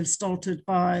initiative started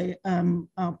by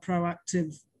our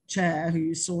proactive chair, who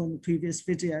you saw in the previous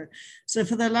video. So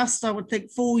for the last, I would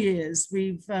think, 4 years,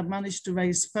 we've managed to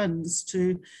raise funds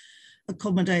to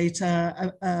accommodate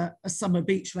a summer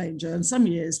beach ranger. And some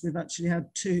years we've actually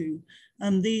had 2.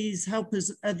 And these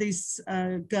helpers, these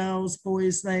girls,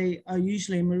 boys, they are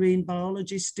usually marine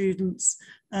biology students,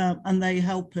 and they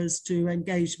help us to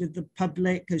engage with the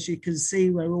public. As you can see,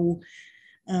 we're all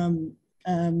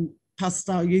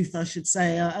past our youth, I should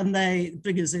say, and they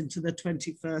bring us into the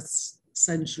 21st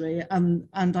century. And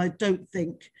I don't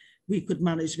think we could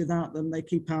manage without them. They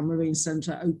keep our marine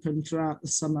centre open throughout the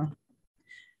summer.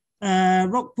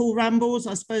 Rock pool rambles,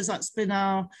 I suppose that's been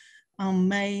our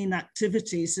main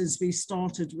activity since we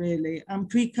started, really. And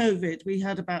pre-COVID, we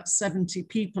had about 70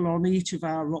 people on each of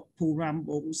our rock pool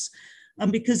rambles.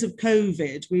 And because of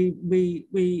COVID,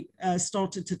 we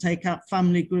started to take out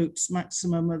family groups,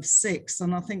 maximum of 6.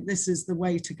 And I think this is the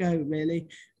way to go, really.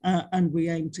 And we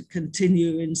aim to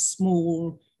continue in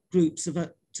small groups of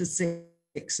up to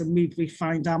 6. And we've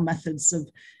refined our methods of,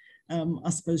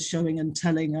 I suppose, showing and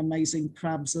telling amazing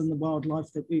crabs and the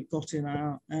wildlife that we've got in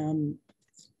our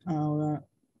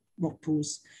rock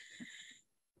pools.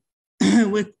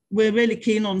 We're really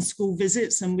keen on school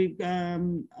visits, and we've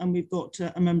got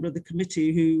a member of the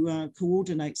committee who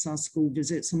coordinates our school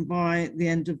visits. And by the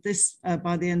end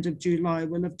of July,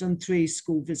 we'll have done 3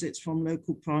 school visits from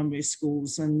local primary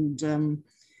schools, and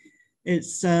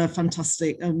it's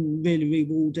fantastic and really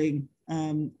rewarding.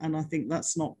 And I think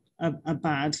that's not a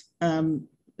bad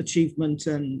achievement,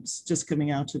 and just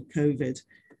coming out of COVID.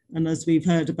 And as we've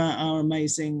heard about our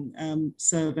amazing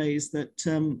surveys that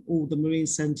all the marine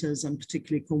centres, and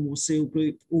particularly Cornwall Seal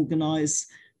Group, organise,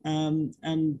 and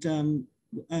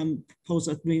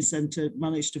Polesworth Marine Centre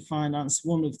managed to finance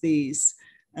one of these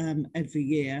every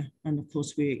year. And of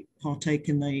course, we partake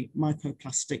in the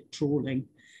microplastic trawling,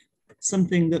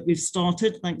 something that we've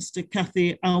started thanks to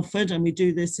Kathy Alford, and we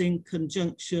do this in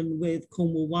conjunction with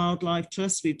Cornwall Wildlife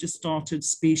Trust. We've just started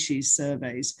species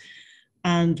surveys,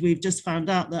 and we've just found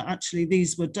out that actually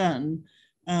these were done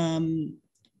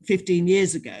 15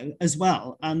 years ago as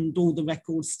well, and all the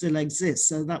records still exist.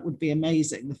 So that would be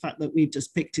amazing, the fact that we've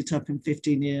just picked it up in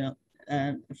 15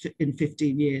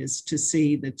 years to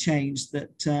see the change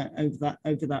that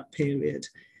over that period.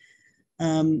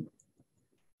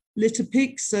 Litter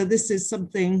picks, so this is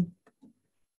something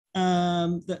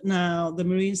that now the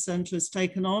Marine Centre has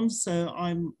taken on. So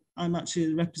I'm actually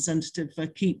the representative for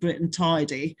Keep Britain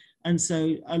Tidy, and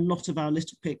so a lot of our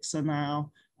litter picks are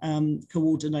now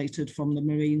coordinated from the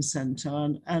Marine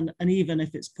Centre, and even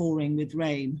if it's pouring with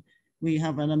rain, we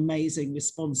have an amazing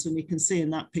response. And we can see in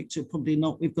that picture, probably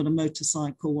not, we've got a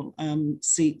motorcycle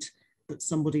seat that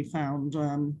somebody found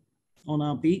on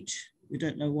our beach. We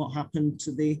don't know what happened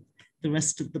to the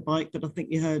rest of the bike, but I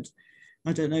think you heard,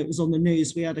 I don't know, it was on the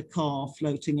news, we had a car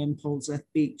floating in Polesworth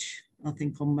Beach, I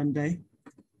think on Monday.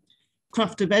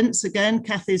 Craft events, again,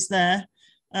 Kathy's there.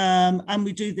 And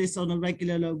we do this on a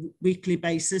regular weekly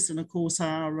basis. And of course,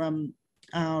 our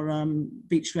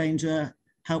beach ranger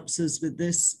helps us with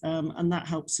this. And that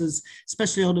helps us,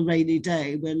 especially on a rainy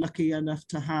day. We're lucky enough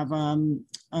to have a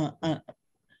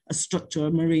structure,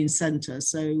 a marine centre.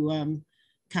 So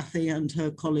Kathy and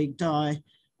her colleague Di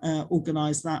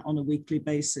organise that on a weekly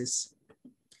basis.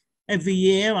 Every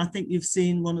year, I think you've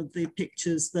seen one of the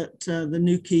pictures that the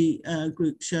Newquay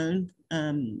group shown,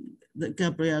 that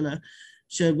Gabriella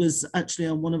showed, was actually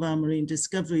on one of our marine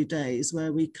discovery days,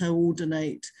 where we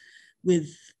coordinate with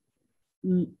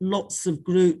lots of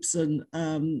groups, and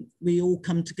we all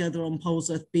come together on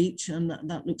Polesworth Beach, and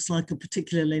that looks like a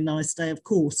particularly nice day. Of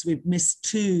course, we've missed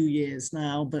 2 years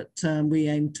now, but we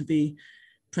aim to be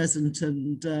present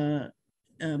and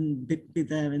be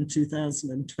there in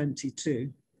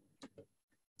 2022.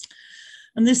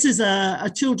 And this is a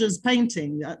children's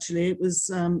painting, actually. It was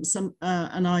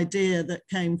an idea that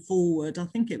came forward, I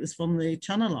think it was from the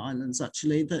Channel Islands,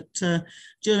 actually, that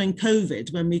during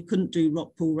COVID, when we couldn't do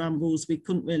rock pool rambles, we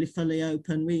couldn't really fully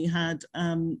open, we had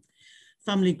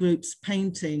family groups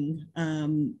painting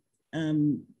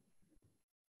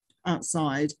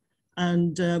outside,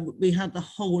 and we had the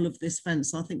whole of this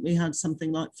fence. I think we had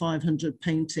something like 500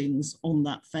 paintings on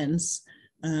that fence,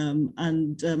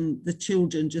 and the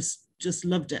children just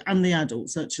loved it, and the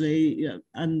adults actually, you know,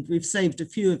 and we've saved a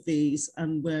few of these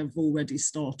and we've already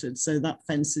started, so that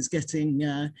fence is getting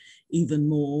even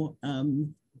more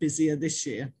busier this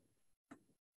year.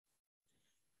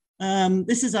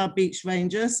 This is our beach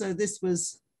ranger. So this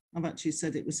was, I've actually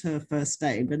said it was her first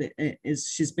day, but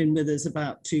she's been with us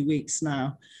about 2 weeks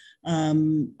now,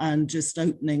 and just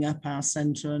opening up our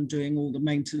centre and doing all the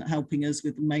maintenance, helping us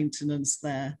with the maintenance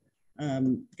there,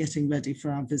 getting ready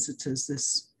for our visitors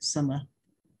this summer.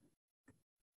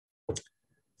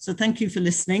 So thank you for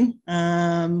listening.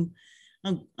 I'm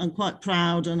quite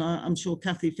proud, and I'm sure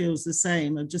Kathy feels the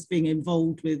same, of just being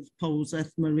involved with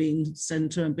Polesworth Marine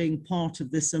Centre and being part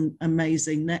of this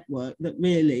amazing network that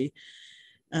really,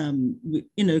 you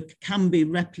know, can be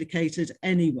replicated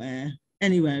anywhere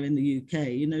in the UK.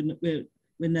 You know, we're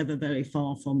never very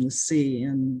far from the sea,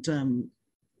 and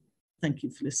thank you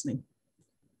for listening.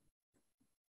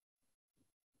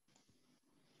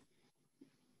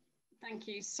 Thank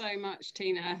you so much,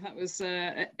 Tina. That was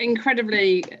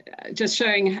incredibly just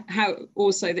showing how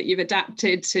also that you've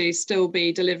adapted to still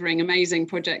be delivering amazing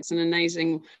projects and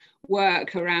amazing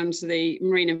work around the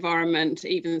marine environment,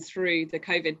 even through the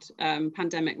COVID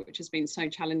pandemic, which has been so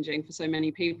challenging for so many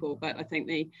people. But I think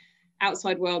the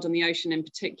outside world and the ocean in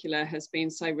particular has been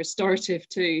so restorative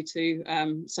to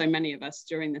so many of us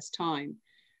during this time.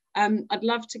 I'd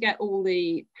love to get all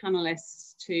the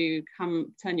panelists to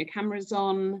come turn your cameras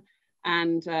on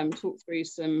and talk through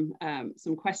some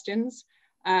questions.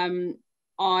 Anybody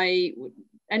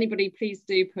please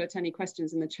do put any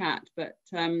questions in the chat, but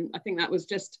I think that was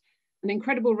just an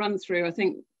incredible run through, I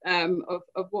think,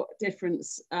 of what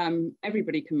difference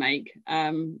everybody can make.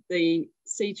 The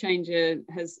Sea Changer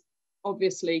has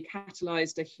obviously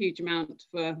catalysed a huge amount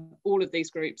for all of these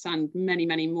groups and many,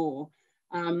 many more,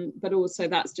 but also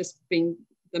that's just been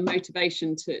the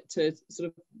motivation to sort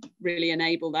of really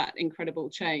enable that incredible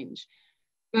change.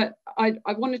 But I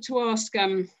wanted to ask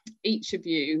each of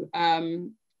you,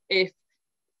 if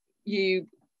you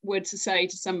were to say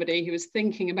to somebody who was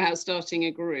thinking about starting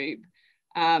a group,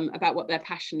 about what they're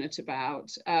passionate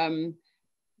about,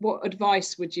 what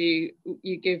advice would you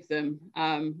give them?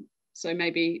 So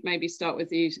maybe start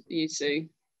with you, Sue.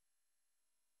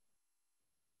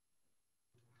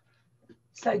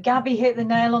 So Gabby hit the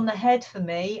nail on the head for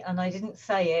me, and I didn't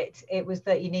say it. It was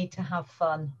that you need to have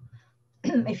fun.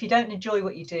 If you don't enjoy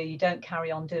what you do, you don't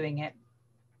carry on doing it.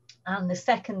 And the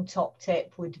second top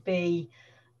tip would be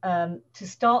to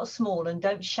start small and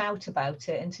don't shout about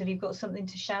it until you've got something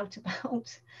to shout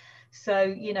about. So,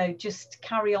 you know, just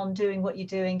carry on doing what you're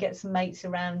doing, get some mates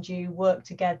around you, work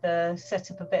together, set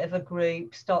up a bit of a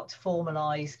group, start to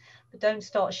formalise, but don't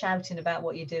start shouting about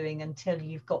what you're doing until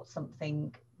you've got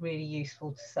something really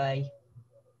useful to say.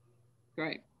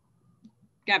 Great.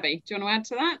 Gabby, do you want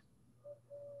to add to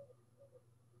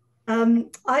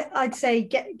that? I'd say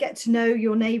get to know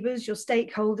your neighbours, your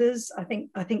stakeholders.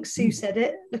 I think Sue said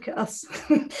it. Look at us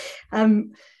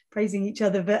praising each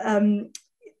other, but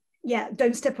yeah,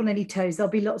 don't step on any toes.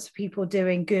 There'll be lots of people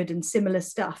doing good and similar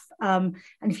stuff. And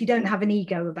if you don't have an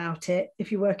ego about it,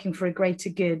 if you're working for a greater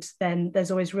good, then there's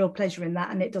always real pleasure in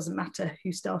that. And it doesn't matter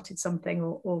who started something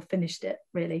or finished it,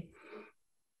 really.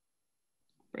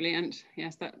 Brilliant.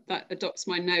 Yes, that adopts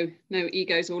my no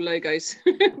egos or logos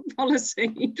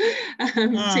policy.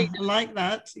 I like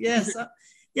that. Yes.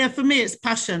 Yeah, for me, it's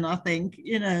passion, I think.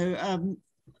 You know,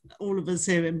 all of us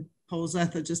here in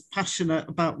Polseth are just passionate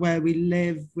about where we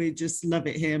live. We just love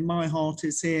it here. My heart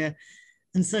is here.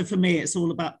 And so for me, it's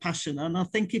all about passion. And I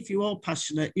think if you are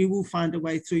passionate, you will find a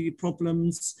way through your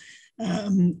problems.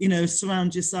 You know,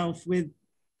 surround yourself with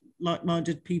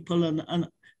like-minded people and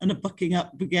a bucking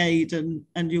up brigade,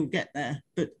 and you'll get there.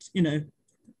 But, you know,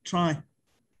 try.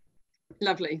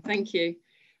 Lovely, thank you.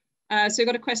 So we've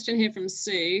got a question here from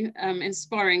Sue.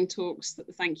 Inspiring talks,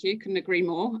 thank you, couldn't agree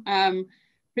more.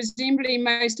 Presumably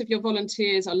most of your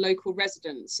volunteers are local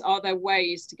residents. Are there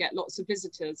ways to get lots of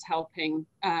visitors helping,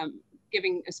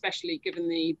 especially given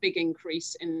the big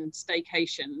increase in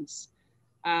staycations?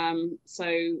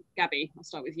 So Gabby, I'll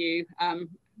start with you,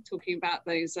 talking about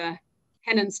those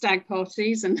hen and stag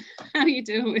parties and how you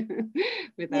deal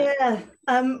with that. Yeah,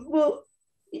 well,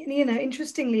 you know,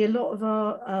 interestingly, a lot of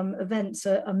our events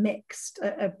are mixed,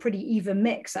 a pretty even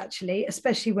mix, actually,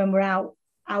 especially when we're out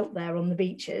there on the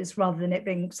beaches, rather than it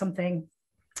being something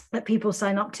that people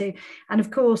sign up to. And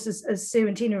of course, as Sue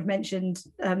and Tina have mentioned,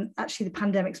 actually the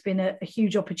pandemic's been a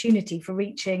huge opportunity for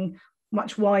reaching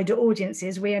much wider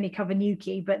audiences. We only cover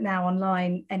Newquay, but now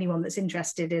online, anyone that's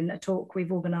interested in a talk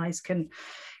we've organised can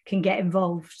get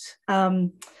involved.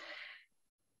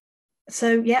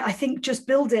 So yeah, I think just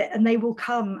build it and they will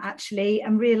come, actually,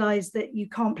 and realise that you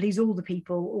can't please all the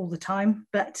people all the time,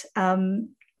 but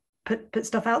put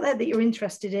stuff out there that you're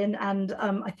interested in. And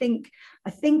I think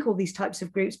all these types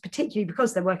of groups, particularly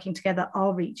because they're working together,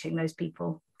 are reaching those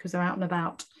people because they're out and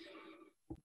about.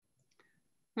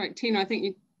 Right, Tina, I think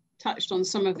you touched on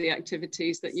some of the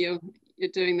activities that you're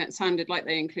doing that sounded like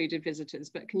they included visitors,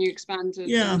 but can you expand?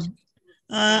 Yeah,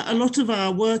 a lot of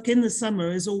our work in the summer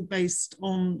is all based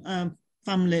on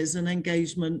families and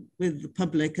engagement with the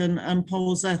public, and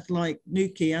Polseth, like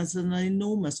Newquay, has an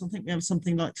enormous, I think we have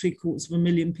something like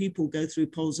 750,000 people go through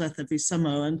Polseth every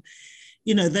summer, and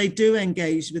you know, they do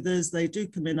engage with us, they do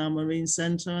come in our marine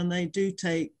centre, and they do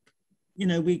take, you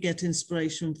know, we get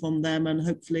inspiration from them, and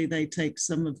hopefully they take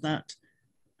some of that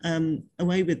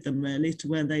away with them, really, to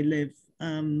where they live.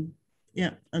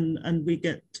 Yeah, and we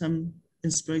get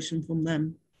inspiration from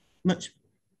them, much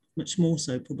more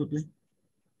so, probably.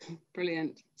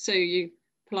 Brilliant. So you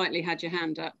politely had your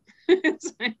hand up.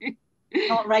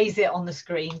 Can't raise it on the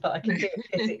screen, but I can do it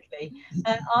physically.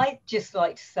 I'd just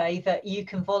like to say that you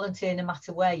can volunteer no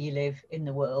matter where you live in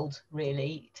the world,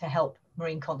 really, to help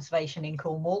marine conservation in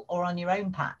Cornwall or on your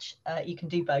own patch. You can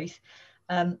do both.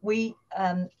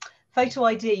 Photo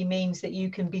ID means that you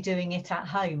can be doing it at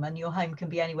home, and your home can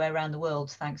be anywhere around the world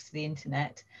thanks to the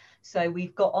internet. So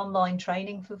we've got online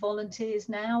training for volunteers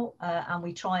now, and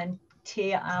we try and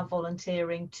tier our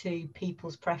volunteering to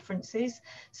people's preferences.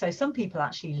 So some people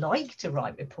actually like to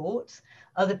write reports,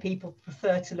 other people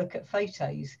prefer to look at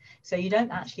photos. So you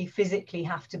don't actually physically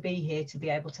have to be here to be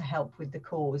able to help with the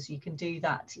cause. You can do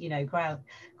that, you know,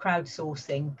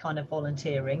 crowdsourcing kind of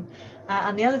volunteering.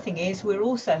 And the other thing is, we're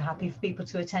also happy for people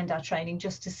to attend our training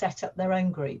just to set up their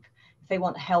own group. If they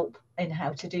want help in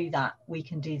how to do that, we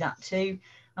can do that too.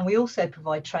 And we also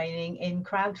provide training in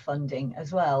crowdfunding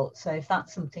as well. So if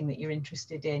that's something that you're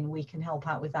interested in, we can help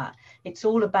out with that. It's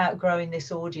all about growing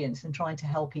this audience and trying to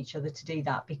help each other to do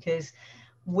that, because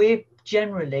we're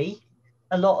generally,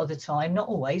 a lot of the time, not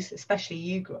always, especially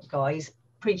you guys,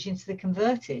 preaching to the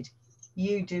converted.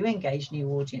 You do engage new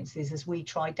audiences, as we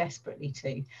try desperately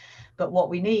to. But what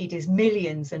we need is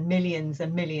millions and millions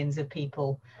and millions of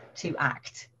people to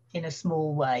act. in a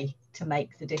small way to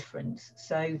make the difference.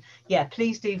 So yeah,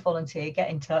 please do volunteer, get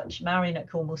in touch,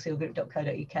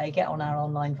 marion@cornwallsealgroup.co.uk, get on our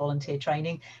online volunteer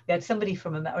training. We had somebody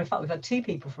from America, in fact we've had 2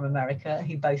 people from America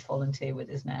who both volunteer with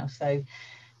us now, so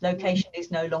location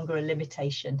is no longer a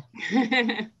limitation.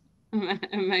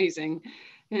 Amazing.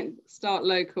 Start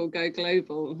local, go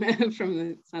global from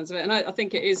the sounds of it. And I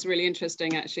think it is really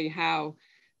interesting actually how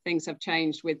things have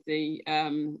changed with the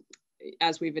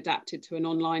as we've adapted to an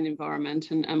online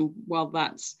environment, and while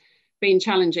that's been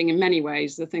challenging in many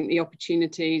ways, I think the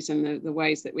opportunities and the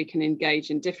ways that we can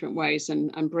engage in different ways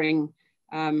and bring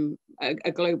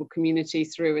a global community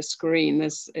through a screen,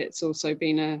 it's also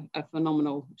been a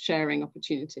phenomenal sharing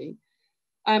opportunity.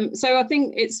 So I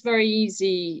think it's very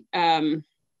easy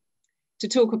to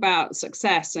talk about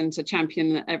success and to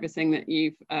champion everything that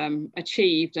you've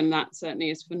achieved, and that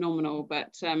certainly is phenomenal.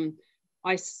 But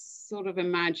I sort of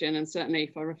imagine, and certainly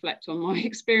if I reflect on my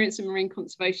experience in marine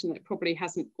conservation, that it probably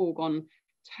hasn't all gone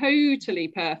totally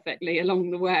perfectly along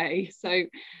the way. So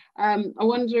I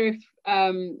wonder if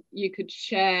you could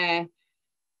share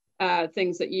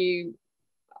things that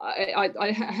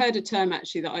I heard a term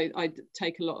actually that I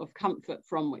take a lot of comfort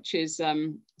from, which is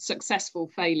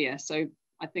successful failure. So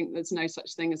I think there's no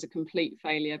such thing as a complete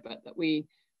failure, but that we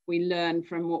learn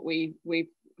from what we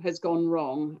has gone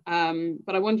wrong.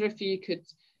 But I wonder if you could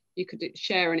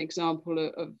share an example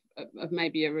of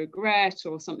maybe a regret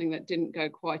or something that didn't go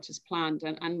quite as planned,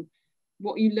 and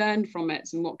what you learned from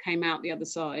it and what came out the other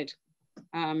side.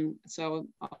 So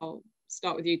I'll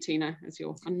start with you, Tina, as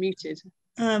you're unmuted.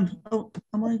 Oh,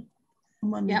 am I?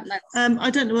 Yeah. I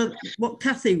don't know what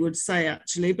Kathy would say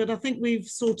actually, but I think we've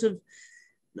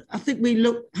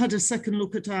had a second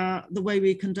look at the way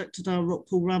we conducted our rock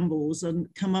pool rambles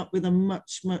and come up with a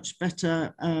much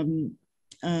better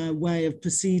way of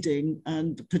proceeding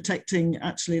and protecting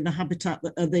actually the habitat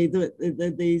that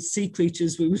the sea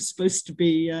creatures we were supposed to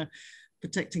be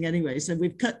protecting anyway. So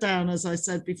we've cut down, as I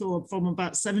said before, from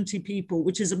about 70 people,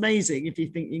 which is amazing if you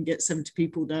think you can get 70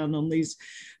 people down on these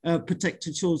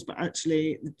protected shores, but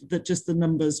actually just the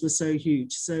numbers were so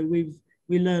huge. So we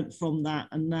learned from that,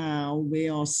 and now we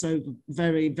are so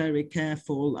very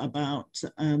careful about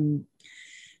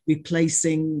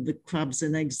replacing the crabs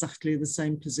in exactly the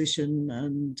same position,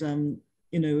 and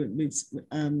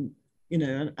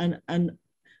and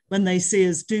when they see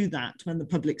us do that, when the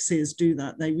public see us do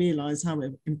that, they realise how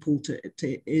important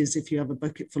it is. If you have a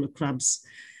bucket full of crabs,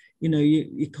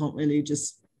 you can't really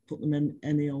just put them in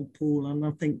any old pool. And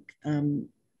I think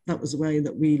that was a way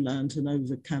that we learned and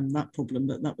overcome that problem,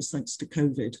 but that was thanks to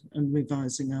COVID and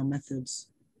revising our methods.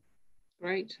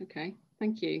 Great, okay,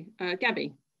 thank you.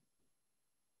 Gabby?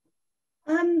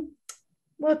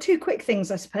 Well, 2 quick things,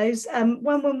 I suppose.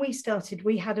 When we started,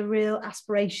 we had a real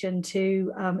aspiration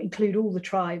to include all the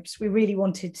tribes. We really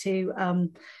wanted to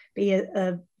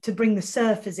to bring the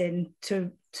surfers in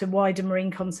to wider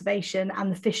marine conservation,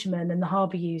 and the fishermen and the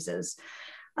harbour users.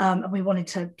 And we wanted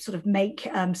to sort of make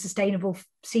sustainable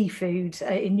seafood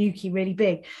in Newquay really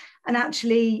big. And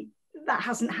actually, that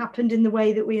hasn't happened in the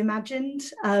way that we imagined.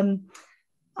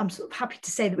 I'm sort of happy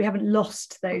to say that we haven't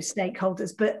lost those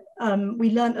stakeholders, but we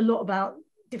learned a lot about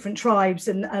different tribes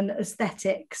and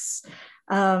aesthetics.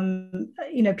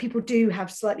 People do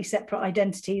have slightly separate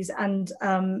identities, and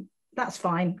that's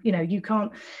fine. You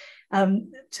can't,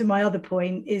 to my other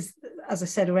point is, as I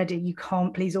said already, you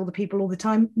can't please all the people all the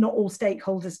time. Not all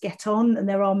stakeholders get on, and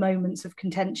there are moments of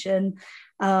contention.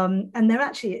 And there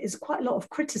actually is quite a lot of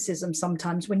criticism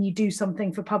sometimes when you do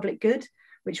something for public good,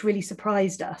 which really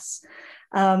surprised us.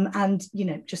 And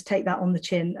just take that on the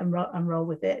chin and roll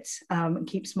with it, and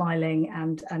keep smiling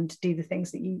and do the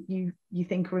things that you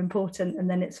think are important, and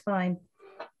then it's fine.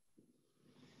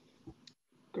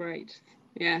 Great.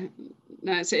 Yeah,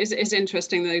 no, it's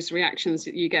interesting, those reactions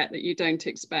that you get that you don't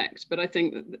expect, but I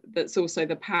think that's also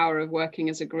the power of working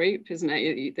as a group, isn't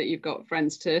it? That you've got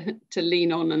friends to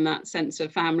lean on, and that sense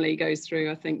of family goes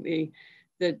through, I think, the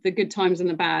good times and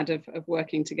the bad of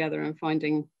working together and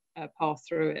finding a path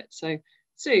through it. So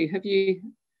Sue, have you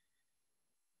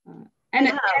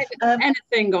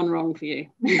anything gone wrong for you?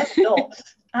 Not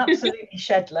absolutely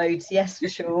shed loads, yes, for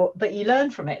sure, but you learn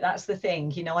from it. That's the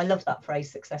thing. I love that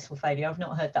phrase, successful failure. I've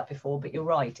not heard that before, but you're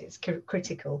right, it's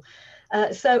critical.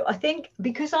 So I think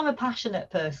because I'm a passionate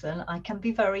person, I can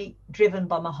be very driven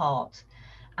by my heart,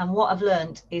 and what I've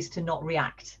learned is to not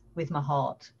react with my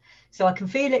heart. So I can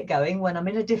feel it going when I'm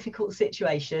in a difficult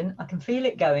situation. I can feel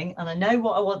it going, and I know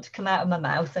what I want to come out of my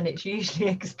mouth, and it's usually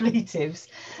expletives,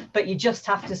 but you just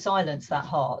have to silence that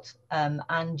heart,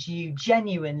 and you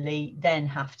genuinely then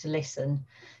have to listen.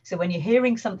 So when you're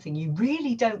hearing something you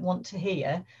really don't want to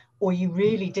hear, or you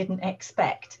really didn't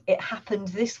expect. It happened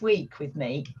this week with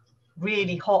me,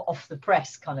 really hot off the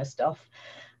press kind of stuff,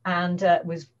 and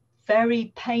was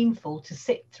very painful to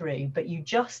sit through. But you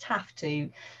just have to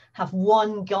have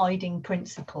one guiding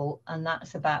principle, and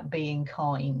that's about being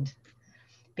kind.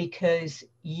 Because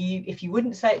if you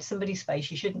wouldn't say it to somebody's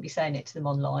face, you shouldn't be saying it to them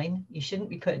online. You shouldn't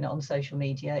be putting it on social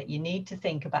media. You need to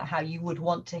think about how you would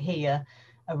want to hear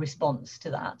a response to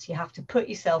that. You have to put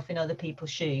yourself in other people's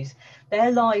shoes.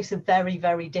 Their lives are very,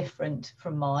 very different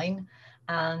from mine.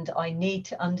 And I need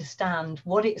to understand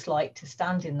what it's like to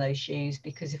stand in those shoes,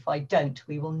 because if I don't,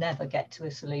 we will never get to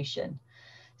a solution.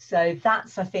 So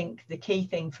that's, I think, the key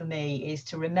thing for me, is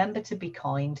to remember to be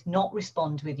kind, not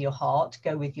respond with your heart,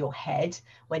 go with your head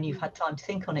when you've had time to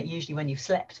think on it, usually when you've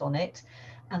slept on it.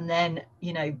 And then,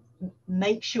 you know,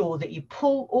 make sure that you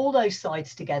pull all those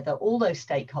sides together, all those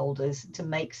stakeholders, to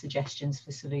make suggestions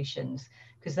for solutions,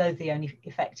 because those are the only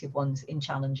effective ones in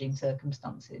challenging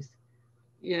circumstances.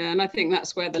 Yeah, and I think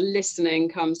that's where the listening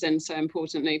comes in so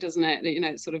importantly, doesn't it? You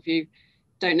know, sort of, you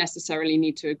don't necessarily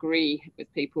need to agree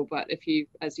with people, but if you,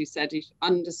 as you said, you've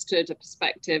understood a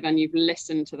perspective and you've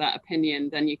listened to that opinion,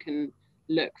 then you can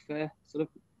look for sort of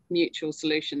mutual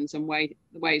solutions and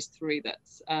ways through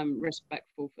that's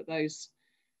respectful for those.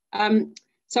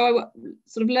 So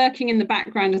sort of lurking in the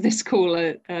background of this call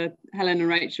are Helen and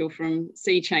Rachel from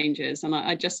Sea Changers, and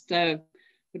I just would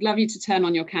love you to turn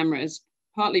on your cameras,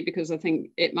 partly because I think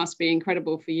it must be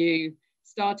incredible for you.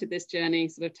 Started this journey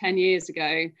sort of 10 years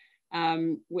ago,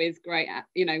 with great,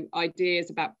 you know, ideas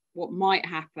about what might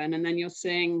happen, and then you're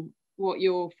seeing what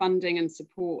your funding and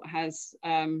support has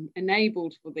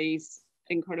enabled for these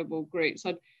incredible groups.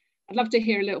 I'd love to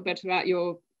hear a little bit about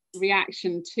your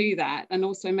reaction to that, and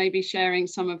also maybe sharing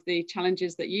some of the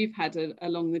challenges that you've had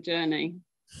along the journey.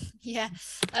 Yeah,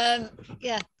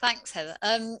 thanks, Heather.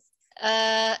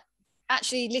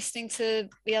 Actually, listening to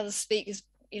the other speakers,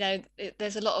 you know,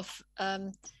 there's a lot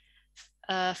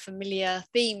of familiar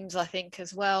themes, I think,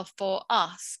 as well for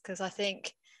us, because I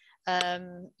think,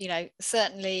 you know,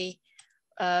 certainly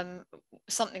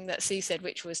something that Sue said,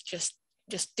 which was just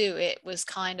do it, was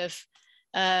kind of,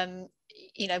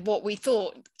 you know, what we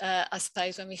thought, I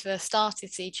suppose, when we first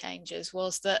started Sea Changers,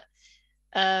 was that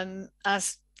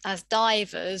as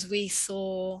divers, we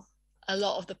saw a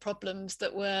lot of the problems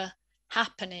that were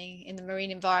happening in the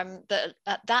marine environment that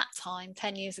at that time,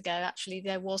 10 years ago, actually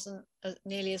there wasn't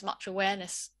nearly as much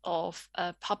awareness of,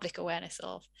 public awareness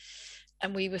of,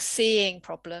 and we were seeing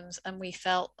problems and we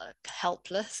felt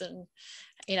helpless, and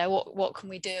you know, what can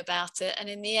we do about it? And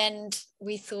in the end,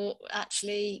 we thought,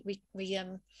 actually we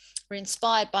were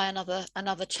inspired by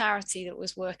another charity that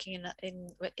was working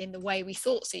in the way we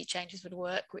thought Sea Changers would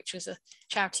work, which was a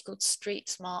charity called Street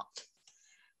Smart,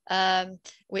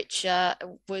 which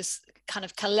was kind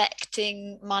of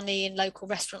collecting money in local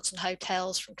restaurants and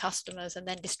hotels from customers and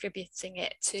then distributing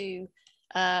it to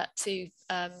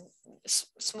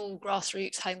small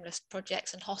grassroots homeless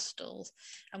projects and hostels.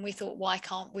 And we thought, why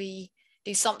can't we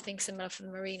do something similar for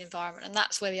the marine environment? And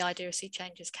that's where the idea of Sea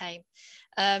Changers came.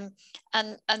 And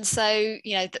so,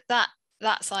 you know,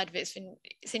 that side of it's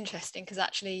interesting, because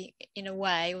actually, in a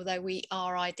way, although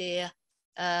our idea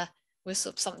was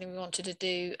sort of something we wanted to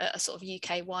do at a sort of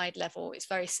UK wide level, it's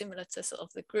very similar to sort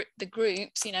of the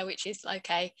groups, you know, which is,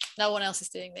 okay, no one else is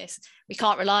doing this, we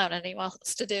can't rely on anyone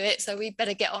else to do it, so we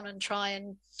better get on and try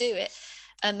and do it.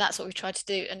 And that's what we tried to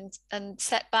do. And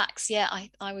setbacks, yeah,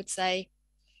 I would say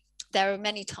there are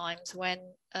many times when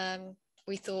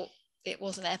we thought it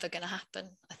wasn't ever going to happen,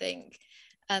 I think,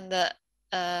 and that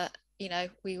you know,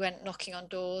 we went knocking on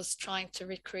doors trying to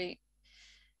recruit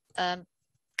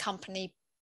company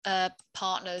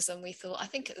partners, and we thought, I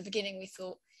think at the beginning we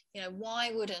thought, you know,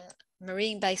 why wouldn't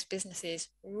marine-based businesses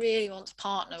really want to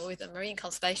partner with a marine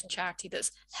conservation charity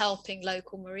that's helping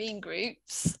local marine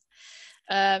groups?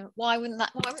 Why wouldn't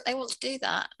they want to do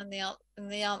that? And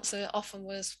the answer often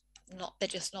was not, they're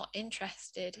just not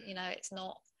interested, you know, it's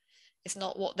not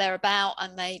what they're about.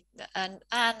 And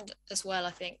as well,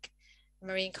 I think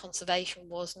marine conservation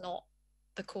was not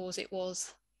the cause it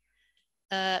was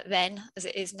then as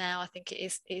it is now. I think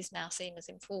it is now seen as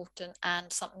important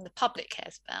and something the public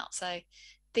cares about. So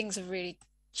things have really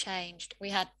changed. We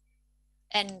had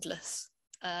endless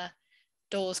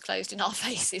doors closed in our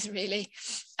faces, really,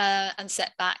 and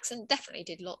setbacks, and definitely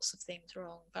did lots of things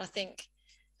wrong. But I think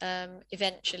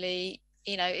eventually,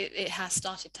 you know, it has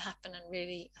started to happen. And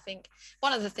really, I think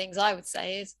one of the things I would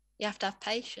say is you have to have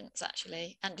patience,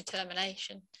 actually, and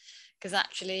determination, because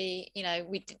actually, you know,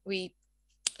 we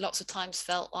lots of times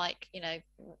felt like, you know,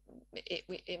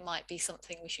 it might be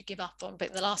something we should give up on, but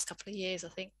in the last couple of years I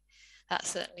think that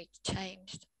certainly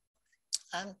changed.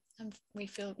 and we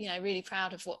feel, you know, really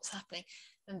proud of what's happening.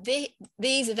 And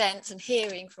these events and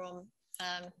hearing from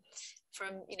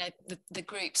you know, the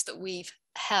groups that we've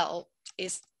helped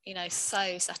is, you know,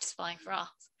 so satisfying for us,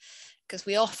 because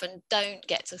we often don't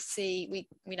get to see, we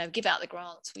you know, give out the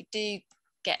grants, we do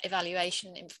get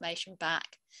evaluation information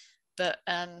back, but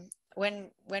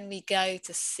when we go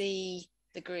to see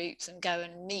the groups and go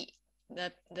and meet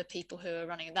the people who are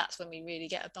running, and that's when we really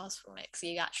get a buzz from it, because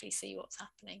you actually see what's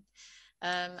happening,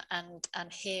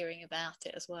 and hearing about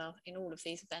it as well in all of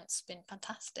these events has been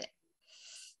fantastic.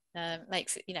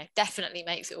 Makes it, you know, definitely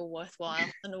makes it all worthwhile,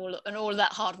 and all of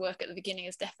that hard work at the beginning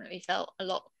has definitely felt a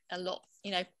lot,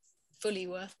 you know, fully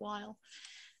worthwhile.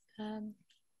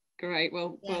 Great.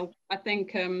 Well, I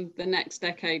think the next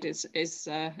decade is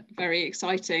very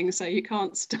exciting, so you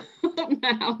can't stop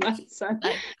now.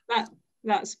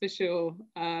 That's for sure.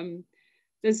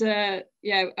 There's a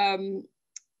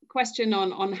question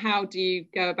on how do you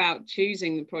go about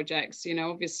choosing the projects. You know,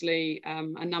 obviously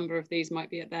a number of these might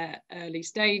be at their early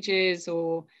stages,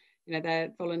 or, you know,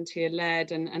 they're volunteer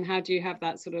led, and how do you have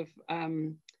that sort of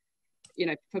you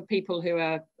know, for people who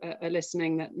are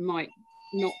listening that might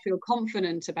not feel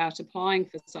confident about applying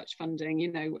for such funding, you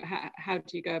know, how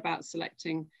do you go about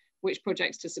selecting which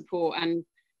projects to support, and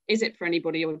is it for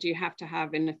anybody, or do you have to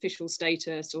have an official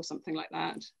status or something like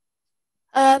that?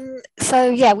 So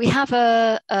yeah, we have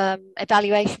a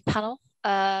evaluation panel,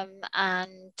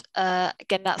 and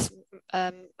again, that's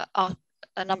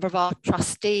a number of our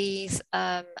trustees,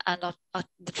 and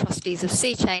the trustees of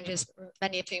Sea Changes,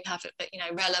 many of whom have, you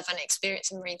know, relevant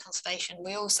experience in marine conservation.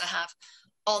 We also have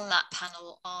on that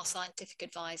panel our scientific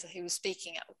advisor, who was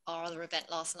speaking at our other event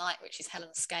last night, which is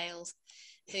Helen Scales,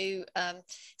 who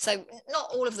so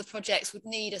not all of the projects would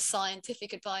need a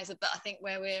scientific advisor, but I think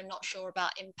where we're not sure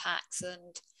about impacts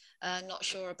and not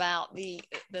sure about the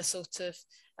sort of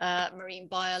marine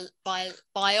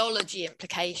biology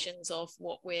implications of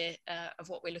what we're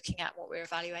looking at, what we're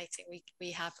evaluating,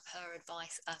 we have her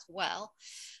advice as well.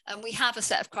 And we have a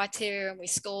set of criteria, and we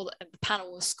score, and the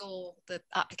panel will score the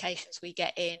applications we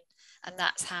get in, and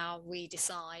that's how we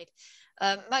decide.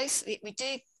 Mostly we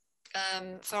do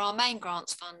for our main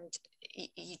grants fund,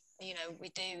 you know, we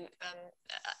do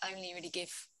only really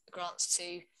give grants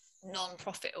to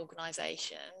non-profit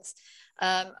organisations,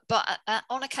 but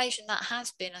on occasion that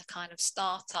has been a kind of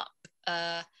startup,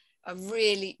 a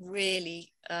really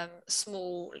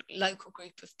small local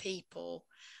group of people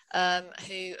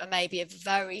who are maybe at the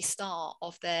very start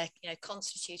of their, you know,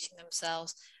 constituting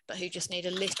themselves, but who just need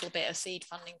a little bit of seed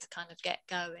funding to kind of get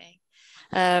going.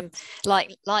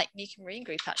 Like Newquay Marine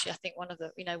Group, actually, I think one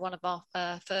of our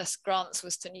first grants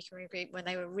was to Newquay Marine Group when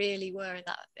they were in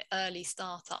that early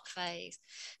startup phase.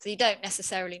 So you don't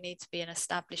necessarily need to be an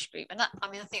established group, and that, I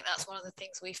mean, I think that's one of the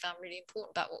things we found really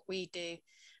important about what we do,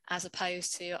 as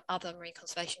opposed to other marine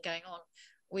conservation going on.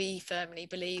 We firmly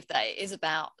believe that it is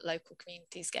about local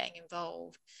communities getting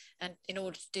involved, and in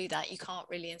order to do that, you can't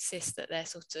really insist that they're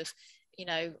sort of, you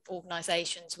know,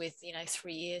 organisations with, you know,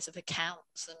 3 years of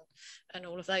accounts and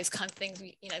all of those kind of things.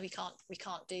 We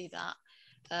can't do that.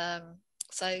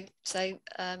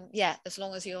 Yeah, as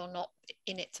long as you're not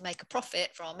in it to make a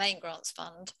profit for our main grants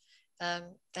fund,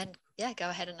 then yeah, go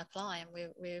ahead and apply, and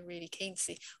we're really keen to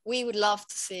see. We would love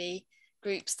to see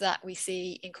groups that we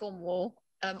see in Cornwall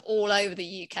all over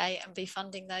the UK, and be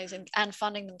funding those and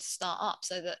funding them to start up,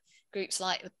 so that groups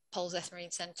like the Poleseth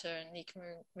Marine Centre and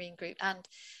Newquay Marine Group and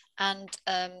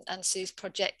Sue's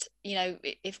project, you know,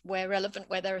 if we're relevant,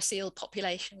 where there are seal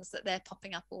populations, that they're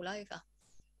popping up all over.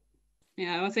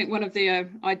 Yeah, I think one of the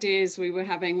ideas we were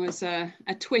having was a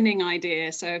twinning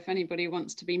idea. So if anybody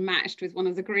wants to be matched with one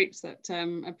of the groups that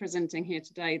are presenting here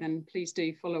today, then please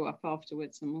do follow up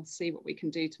afterwards, and we'll see what we can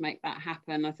do to make that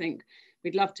happen. I think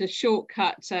we'd love to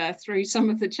shortcut through some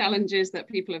of the challenges that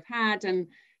people have had, and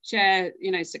share,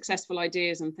 you know, successful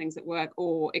ideas and things that work,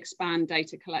 or expand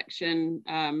data collection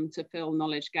to fill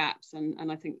knowledge gaps.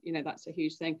 And I think, you know, that's a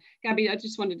huge thing. Gabby, I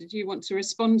just wondered, did you want to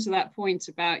respond to that point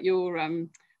about your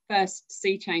first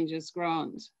Sea Changes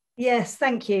grant? Yes,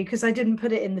 thank you, because I didn't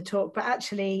put it in the talk, but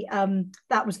actually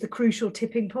that was the crucial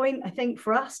tipping point, I think,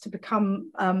 for us to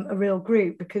become a real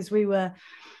group, because we've been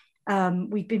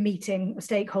meeting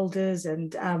stakeholders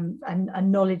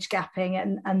and knowledge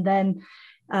gapping, and then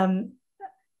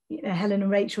you know, Helen and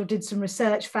Rachel did some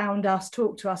research, found us,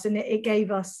 talked to us, and it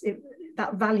gave us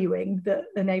that valuing that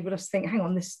enabled us to think, hang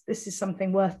on, this is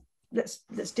something worth, let's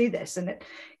do this. And it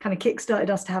kind of kickstarted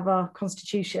us to have our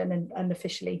constitution and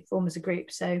officially form as a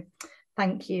group. So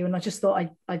thank you. And I just thought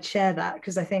I'd share that,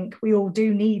 because I think we all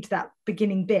do need that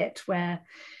beginning bit where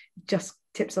it just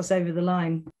tips us over the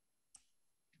line.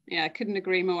 Yeah, I couldn't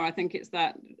agree more. I think it's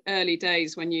that early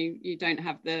days when you don't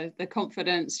have the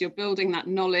confidence, you're building that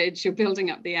knowledge, you're building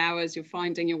up the hours, you're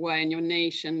finding your way and your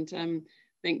niche. And I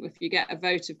think if you get a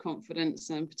vote of confidence,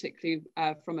 and particularly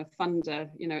from a funder,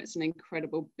 you know, it's an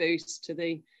incredible boost to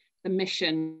the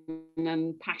mission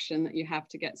and passion that you have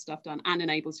to get stuff done, and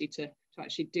enables you to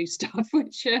actually do stuff,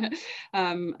 which you know,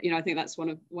 I think that's one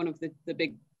of the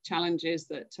big challenges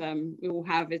that we all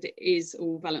have. It is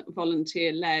all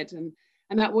volunteer led, and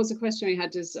that was a question we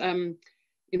had, is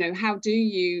you know, how do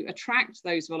you attract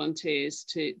those volunteers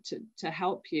to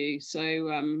help you?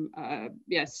 So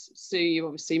yes, Sue, you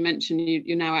obviously mentioned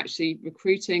you're now actually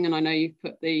recruiting, and I know you've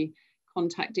put the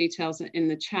contact details in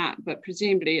the chat, but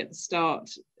presumably at the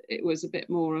start it was a bit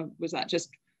more, was that just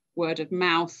word of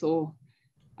mouth, or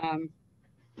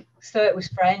So it was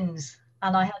friends,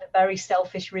 and I had a very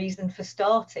selfish reason for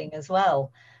starting as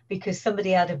well, because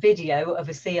somebody had a video of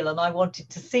a seal and I wanted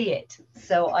to see it.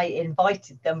 So I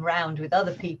invited them round with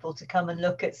other people to come and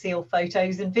look at seal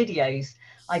photos and videos.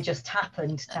 I just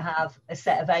happened to have a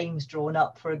set of aims drawn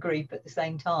up for a group at the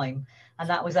same time. And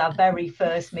that was our very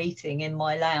first meeting in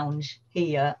my lounge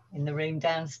here in the room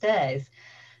downstairs.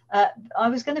 I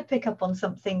was going to pick up on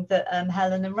something that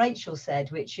Helen and Rachel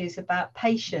said, which is about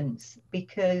patience,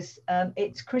 because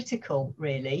it's critical,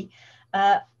 really.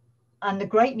 And the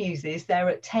great news is they're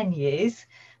at 10 years,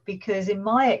 because in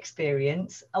my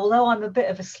experience, although I'm a bit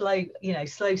of a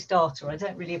slow starter, I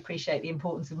don't really appreciate the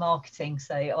importance of marketing.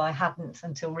 So I hadn't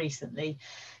until recently.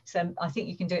 So I think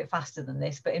you can do it faster than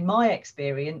this. But in my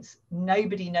experience,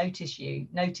 nobody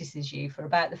notices you for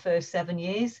about the first 7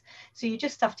 years. So you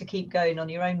just have to keep going on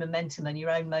your own momentum and your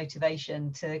own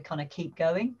motivation to kind of keep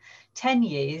going. 10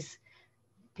 years,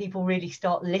 people really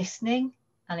start listening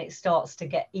and it starts to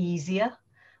get easier,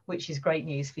 which is great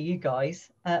news for you guys.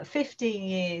 15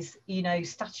 years, you know,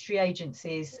 statutory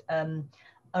agencies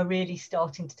are really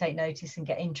starting to take notice and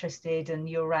get interested, and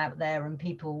you're out there and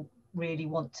people really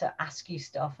want to ask you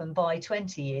stuff. And by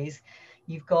 20 years,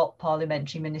 you've got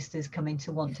parliamentary ministers coming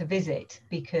to want to visit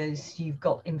because you've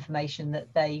got information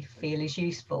that they feel is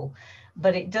useful.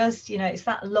 But it does, you know, it's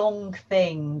that long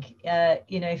thing.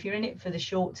 You know, if you're in it for the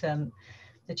short term,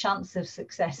 the chance of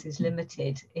success is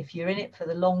limited. If you're in it for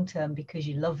the long term because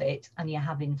you love it and you're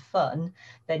having fun,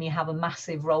 then you have a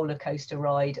massive roller coaster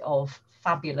ride of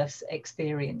fabulous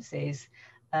experiences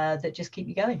that just keep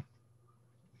you going.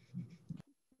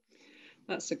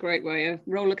 That's a great way, a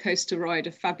roller coaster ride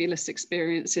of fabulous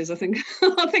experiences. I think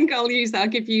I'll use that. I'll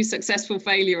give you successful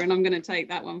failure, and I'm going to take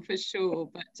that one for sure.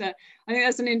 But I think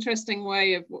that's an interesting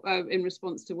way of, in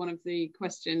response to one of the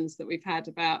questions that we've had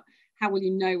about how will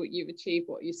you know what you've achieved,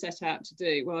 what you set out to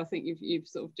do? Well, I think you've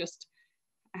sort of just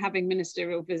having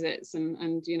ministerial visits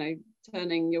and you know,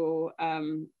 turning your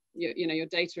your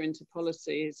data into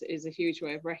policy is a huge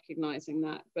way of recognizing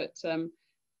that. But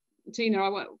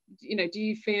Tina, you know, do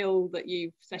you feel that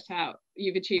you've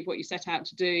achieved what you set out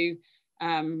to do?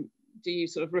 Do you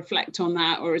sort of reflect on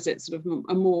that, or is it sort of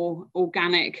a more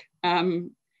organic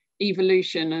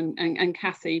evolution? And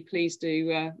Kathy, please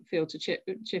do feel to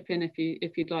chip in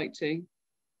if you'd like to.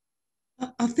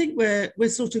 I think we're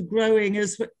sort of growing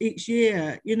as each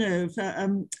year. You know,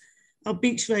 our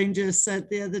beach ranger said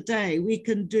the other day we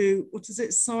can do, what is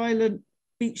it, silent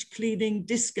beach cleaning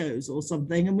discos or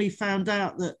something, and we found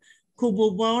out that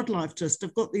Cornwall Wildlife Trust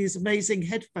have got these amazing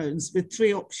headphones with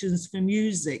 3 options for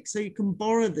music, so you can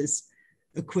borrow this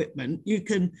equipment, you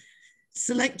can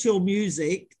select your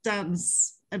music,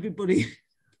 dance, everybody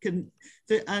can,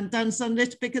 and dance on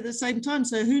Little Pig at the same time.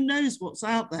 So who knows what's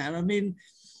out there? I mean,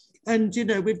 and you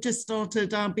know, we've just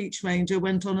started, our beach ranger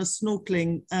went on a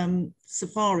snorkeling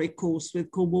safari course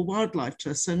with Cornwall Wildlife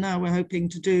Trust, so now we're hoping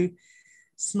to do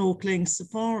snorkeling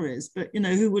safaris. But you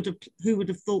know, who would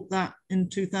have thought that in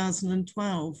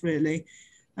 2012, really?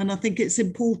 And I think it's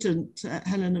important,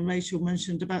 Helen and Rachel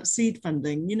mentioned about seed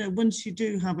funding. You know, once you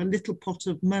do have a little pot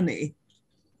of money,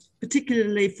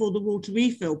 particularly for the water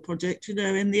refill project, you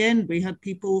know, in the end we had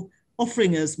people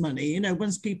offering us money. You know,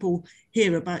 once people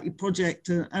hear about your project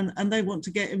and they want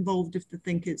to get involved if they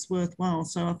think it's worthwhile.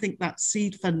 So I think that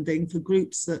seed funding for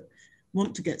groups that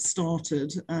want to get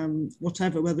started,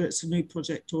 whatever, whether it's a new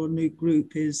project or a new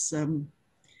group, is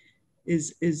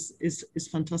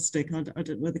fantastic. I don't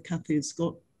know whether Kathy's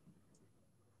got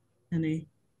any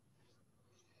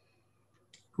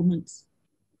comments.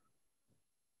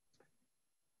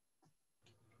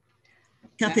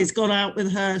 Kathy's gone out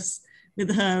with her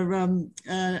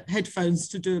headphones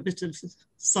to do a bit of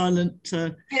silent.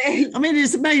 I mean,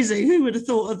 it's amazing. Who would have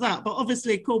thought of that? But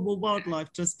obviously, Cornwall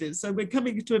Wildlife Trust did. So we're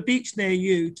coming to a beach near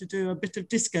you to do a bit of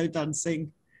disco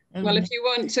dancing Well, if you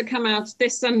want to come out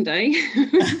this Sunday,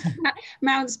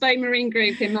 Mount's Bay Marine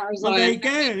Group in Maris Well, Island,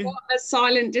 there you go. what a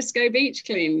silent disco beach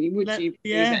clean, would you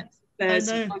believe it?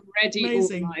 There's already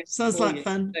organised. Sounds like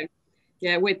fun. So,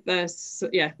 yeah, with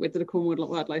the Cornwall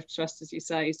Wildlife Trust, as you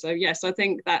say. So yes, I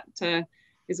think that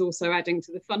is also adding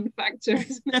to the fun factor.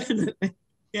 Isn't it? Definitely,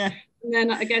 yeah. And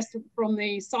then I guess from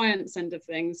the science end of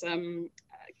things,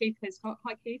 Keith is, hi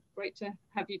Keith, great to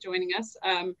have you joining us.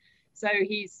 So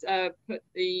he's put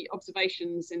the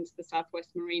observations into the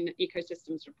Southwest Marine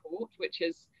Ecosystems Report, which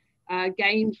is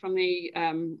gained from the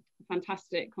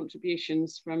fantastic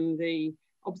contributions from the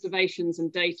observations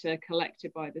and data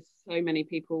collected by so many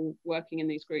people working in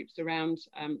these groups around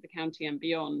the county and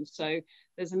beyond. So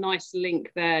there's a nice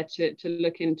link there to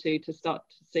look into, to start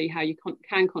to see how you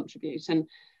can contribute.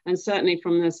 And certainly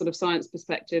from the sort of science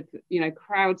perspective, you know,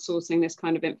 crowdsourcing this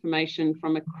kind of information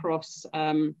from across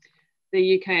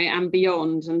the UK and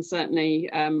beyond, and certainly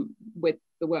with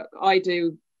the work I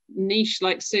do, niche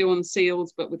like Sue on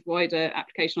seals, but with wider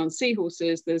application on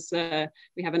seahorses, there's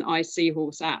we have an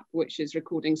iSeahorse app which is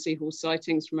recording seahorse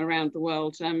sightings from around the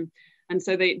world, and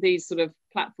so these sort of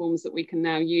platforms that we can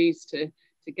now use to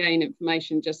gain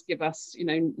information just give us, you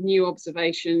know, new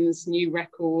observations, new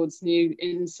records, new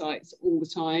insights all the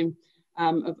time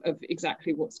of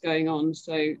exactly what's going on.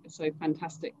 So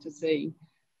fantastic to see.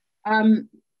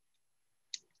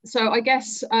 So I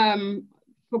guess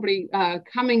probably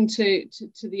coming to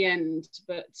the end,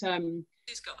 but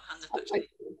who's got a hand up?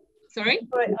 Sorry,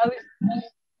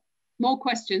 more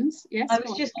questions? Yes, I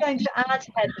was just going to add,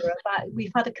 Heather, about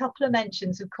we've had a couple of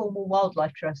mentions of Cornwall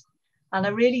Wildlife Trust, and I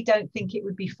really don't think it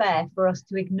would be fair for us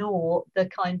to ignore the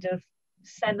kind of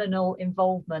seminal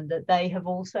involvement that they have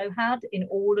also had in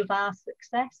all of our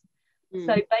success.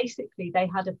 So basically they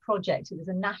had a project, it was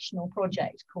a national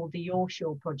project called the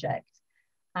Yorshore Project.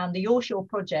 And the Yorshore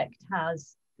Project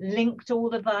has linked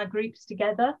all of our groups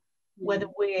together, whether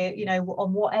we're, you know,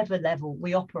 on whatever level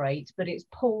we operate, but it's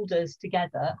pulled us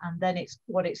together. And then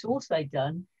what it's also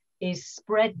done is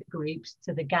spread the groups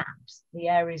to the gaps, the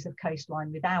areas of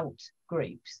coastline without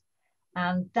groups.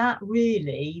 And that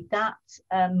really, that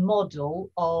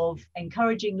model of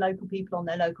encouraging local people on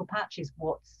their local patches,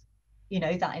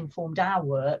 that informed our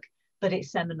work, but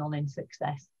it's seminal in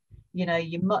success. You know,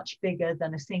 you're much bigger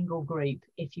than a single group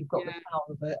if you've got the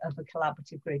power of a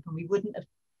collaborative group. And we wouldn't have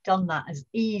done that as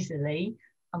easily,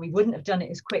 and we wouldn't have done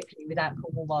it as quickly without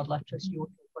Cornwall Wildlife Trust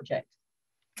Yorshore Project.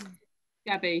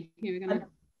 Gabby, you were going to...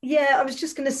 Yeah, I was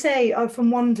just going to say, I often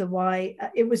wonder why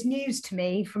it was news to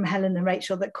me from Helen and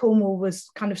Rachel that Cornwall was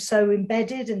kind of so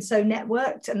embedded and so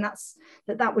networked, and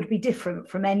that would be different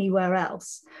from anywhere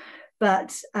else.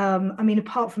 But I mean,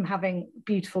 apart from having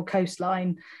beautiful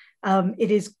coastline, it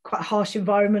is quite a harsh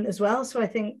environment as well. So I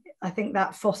think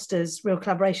that fosters real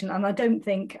collaboration, and I don't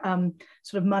think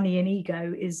sort of money and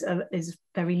ego is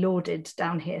very lauded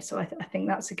down here. So I think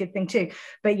that's a good thing too.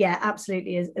 But yeah,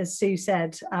 absolutely, as Sue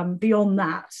said, beyond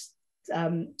that,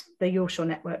 the Yorshore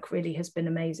network really has been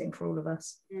amazing for all of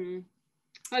us.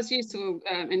 That's useful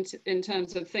in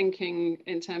terms of thinking,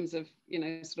 in terms of, you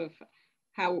know, sort of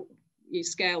how you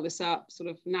scale this up sort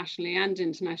of nationally and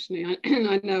internationally.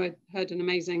 I know I heard an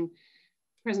amazing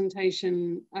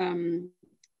presentation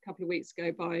a couple of weeks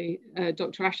ago by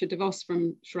Dr. Asha DeVos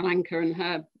from Sri Lanka, and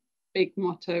her big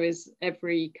motto is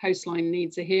every coastline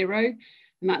needs a hero.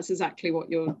 And that's exactly what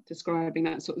you're describing.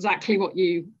 That's exactly what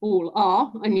you all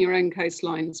are on your own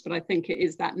coastlines. But I think it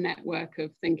is that network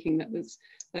of thinking that there's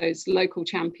those local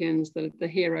champions, the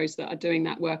heroes that are doing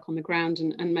that work on the ground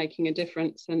and making a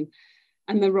difference.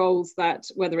 And the roles that,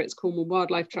 whether it's Cornwall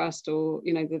Wildlife Trust or,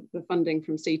 you know, the funding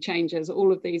from Sea Changers,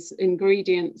 all of these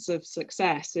ingredients of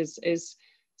success is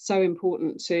so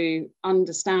important to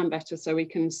understand better so we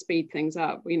can speed things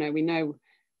up. You know, we know,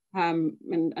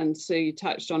 and Sue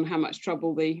touched on how much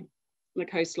trouble the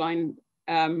coastline,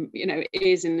 you know,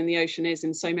 is in the ocean is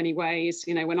in so many ways.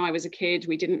 You know, when I was a kid,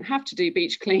 we didn't have to do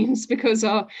beach cleans because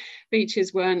our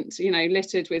beaches weren't, you know,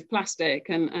 littered with plastic,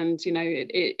 and you know,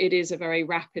 it is a very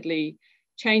rapidly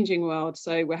changing world,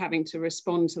 so we're having to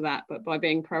respond to that, but by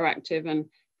being proactive and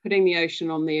putting the ocean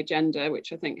on the agenda,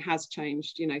 which I think has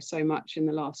changed, you know, so much in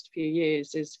the last few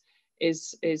years, is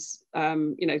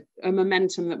you know, a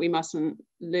momentum that we mustn't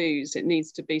lose. It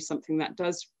needs to be something that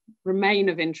does remain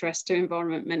of interest to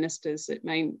environment ministers. It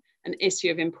remains an issue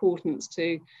of importance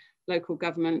to local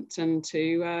government and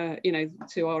to you know,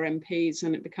 to our MPs,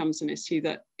 and it becomes an issue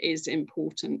that is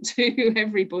important to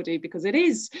everybody because it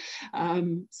is. Yeah,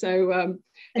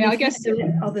 I guess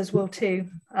others will too.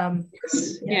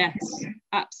 Yes,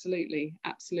 absolutely.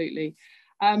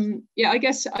 Yeah, I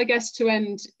guess to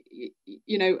end,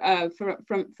 you know,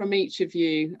 from each of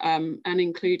you, and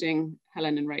including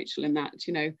Helen and Rachel in that,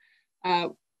 you know,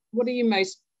 what are you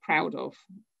most proud of?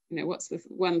 You know, what's the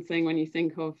one thing when you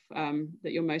think of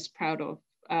that you're most proud of?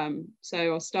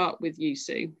 So I'll start with you,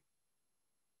 Sue.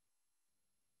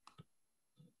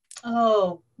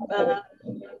 Oh,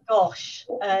 gosh.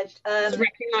 Just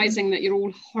recognising that you're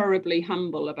all horribly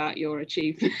humble about your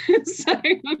achievements. So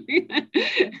I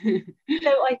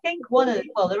think well,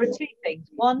 there are two things.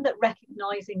 One, that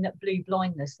recognising that blue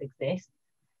blindness exists.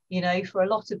 You know, for a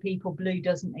lot of people, blue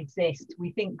doesn't exist.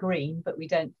 We think green, but we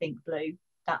don't think blue.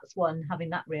 That's one, having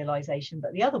that realisation.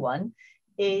 But the other one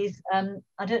is,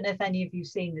 I don't know if any of you've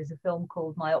seen, there's a film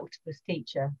called My Octopus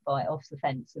Teacher by Off the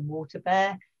Fence and Water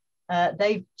Bear.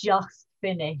 They've just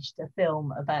finished a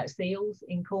film about seals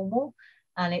in Cornwall,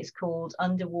 and it's called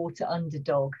Underwater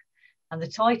Underdog. And the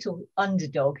title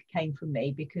Underdog came from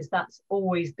me because that's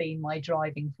always been my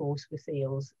driving force for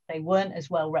seals. They weren't as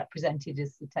well represented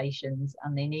as cetaceans,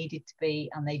 and they needed to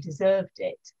be, and they deserved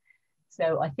it.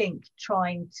 So I think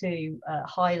trying to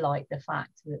highlight the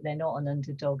fact that they're not an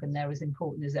underdog and they're as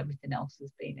important as everything else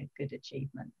has been a good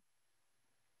achievement.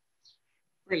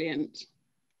 Brilliant.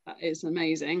 That is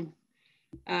amazing.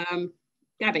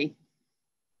 Gabby.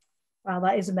 Wow,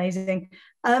 that is amazing.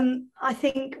 I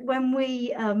think when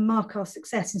we mark our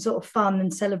success in sort of fun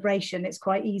and celebration, it's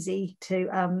quite easy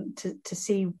to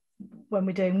see when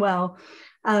we're doing well.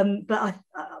 But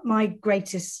my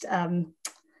greatest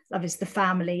love is the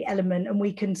family element, and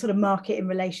we can sort of mark it in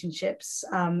relationships.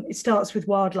 It starts with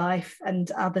wildlife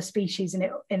and other species, and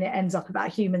it ends up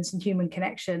about humans and human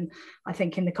connection, I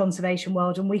think, in the conservation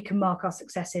world. And we can mark our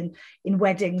success in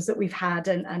weddings that we've had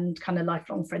and kind of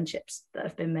lifelong friendships that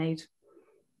have been made.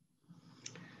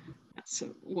 That's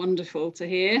wonderful to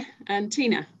hear. And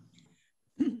Tina?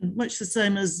 Much the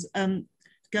same as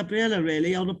Gabriella,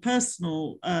 really, on a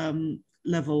personal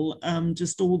level,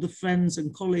 just all the friends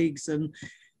and colleagues and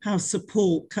how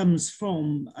support comes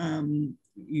from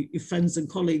your friends and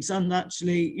colleagues, and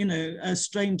actually, you know,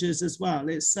 strangers as well.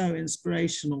 It's so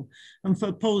inspirational. And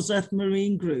for Polesworth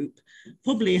Marine Group,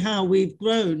 probably how we've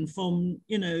grown from,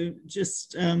 you know,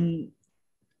 just, I'm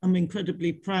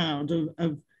incredibly proud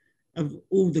of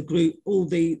all the group,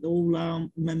 all our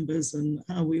members, and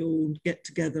how we all get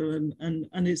together,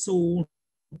 and it's all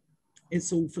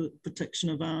for the protection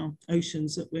of our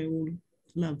oceans that we all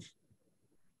love.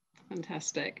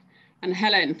 Fantastic. And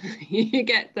Helen, you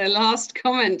get the last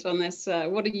comment on this.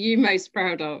 What are you most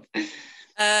proud of?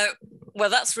 Well,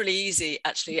 that's really easy,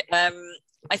 actually. I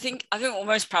think what I'm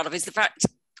most proud of is the fact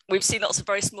we've seen lots of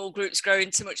very small groups grow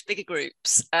into much bigger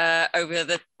groups over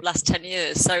the last 10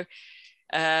 years. So,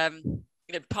 you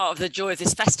know, part of the joy of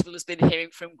this festival has been hearing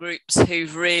from groups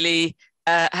who've really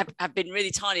have been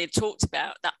really tiny and talked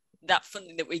about that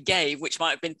funding that we gave, which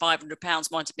might have been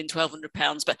 £500, might have been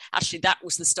 £1,200, but actually that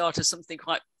was the start of something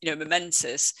quite, you know,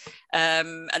 momentous,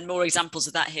 and more examples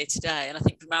of that here today. And I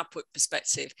think from our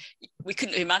perspective, we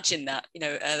couldn't imagine that, you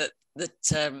know,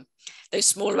 that those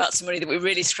small amounts of money that we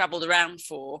really scrabbled around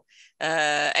for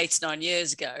 8 or 9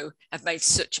 years ago have made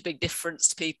such a big difference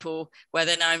to people, where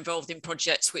they're now involved in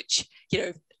projects which, you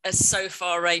know, are so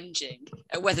far ranging,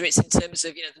 whether it's in terms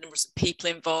of, you know, the numbers of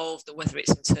people involved, or whether it's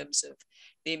in terms of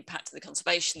the impact of the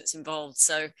conservation that's involved.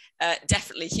 So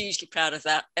definitely hugely proud of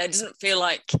that. It doesn't feel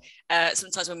like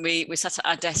sometimes when we sat at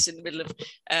our desks in the middle of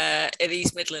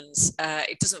East Midlands,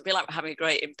 it doesn't feel like we're having a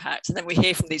great impact. And then we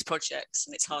hear from these projects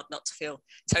and it's hard not to feel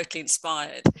totally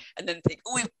inspired and then think,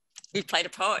 oh, we've played a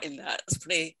part in that. It's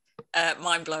pretty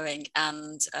mind-blowing,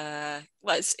 and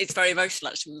well, it's very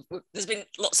emotional, actually. There's been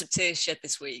lots of tears shed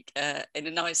this week in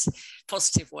a nice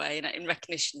positive way, in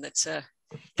recognition that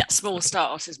that small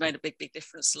start has made a big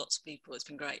difference to lots of people. It's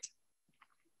been great.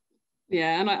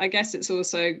 Yeah, and I guess it's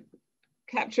also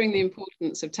capturing the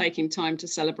importance of taking time to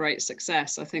celebrate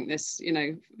success. I think this, you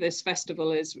know, this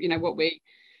festival is, you know, what we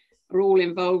are all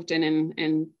involved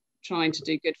in trying to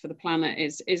do good for the planet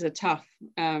is a tough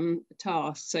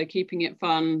task. So keeping it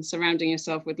fun, surrounding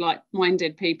yourself with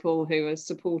like-minded people who are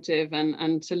supportive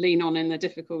and to lean on in the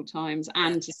difficult times,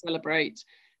 and to celebrate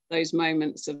those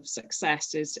moments of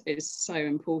success is so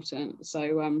important.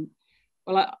 So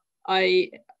well,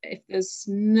 if there's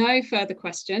no further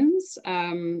questions,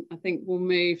 I think we'll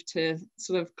move to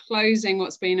sort of closing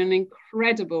what's been an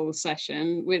incredible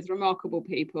session with remarkable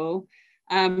people.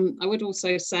 I would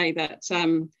also say that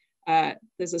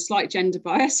there's a slight gender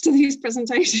bias to these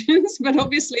presentations, but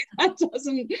obviously that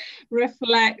doesn't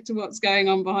reflect what's going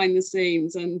on behind the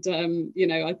scenes. And you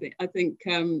know, I think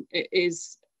it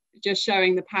is just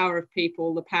showing the power of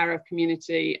people, the power of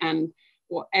community, and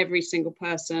what every single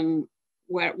person,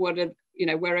 you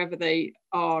know, wherever they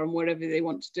are and whatever they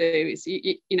want to do. It's,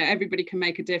 you know, everybody can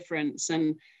make a difference.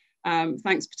 And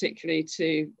thanks particularly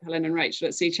to Helen and Rachel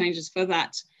at Sea Changers for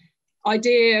that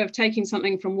idea of taking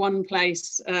something from one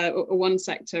place or one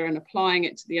sector and applying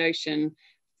it to the ocean,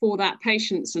 for that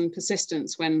patience and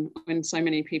persistence when so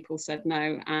many people said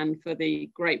no, and for the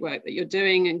great work that you're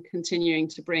doing and continuing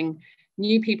to bring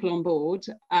new people on board.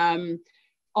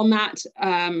 On that,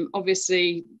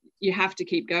 obviously, you have to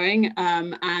keep going.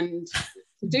 And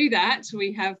to do that,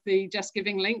 we have the Just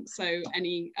Giving link. So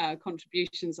any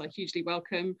contributions are hugely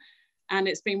welcome. And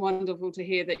it's been wonderful to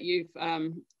hear that you've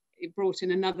brought in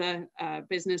another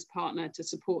business partner to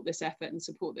support this effort and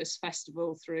support this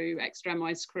festival through Extreme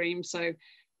Ice Cream. So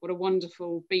what a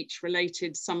wonderful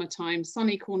beach-related summertime,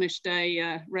 sunny Cornish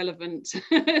day, relevant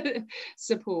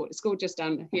support. It's gorgeous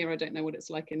down here. I don't know what it's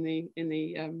like in the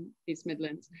East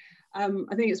Midlands. I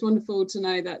think it's wonderful to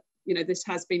know that, you know, this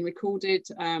has been recorded.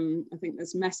 I think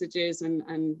there's messages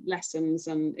and lessons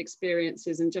and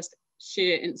experiences and just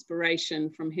sheer inspiration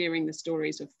from hearing the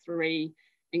stories of 3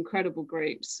 incredible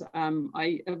groups.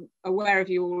 I am aware of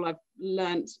you all. I've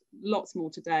learnt lots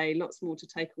more today, lots more to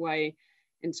take away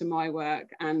into my work,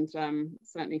 and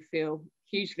certainly feel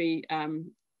hugely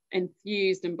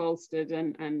enthused and bolstered,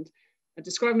 and I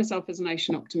describe myself as an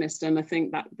ocean optimist, and I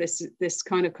think that this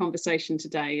kind of conversation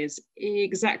today is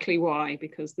exactly why,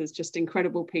 because there's just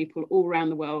incredible people all around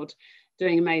the world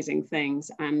doing amazing things,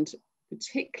 and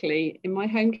particularly in my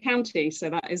home county,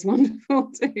 so that is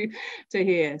wonderful to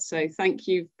hear. So thank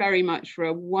you very much for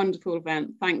a wonderful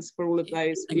event. Thanks for all of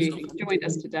those of you who joined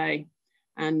us today,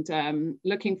 and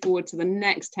looking forward to the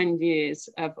next 10 years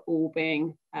of all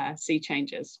being sea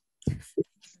changers.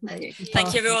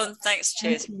 Thank you, everyone. Thanks.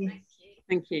 Cheers.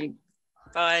 Thank you.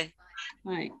 Bye.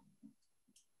 Bye.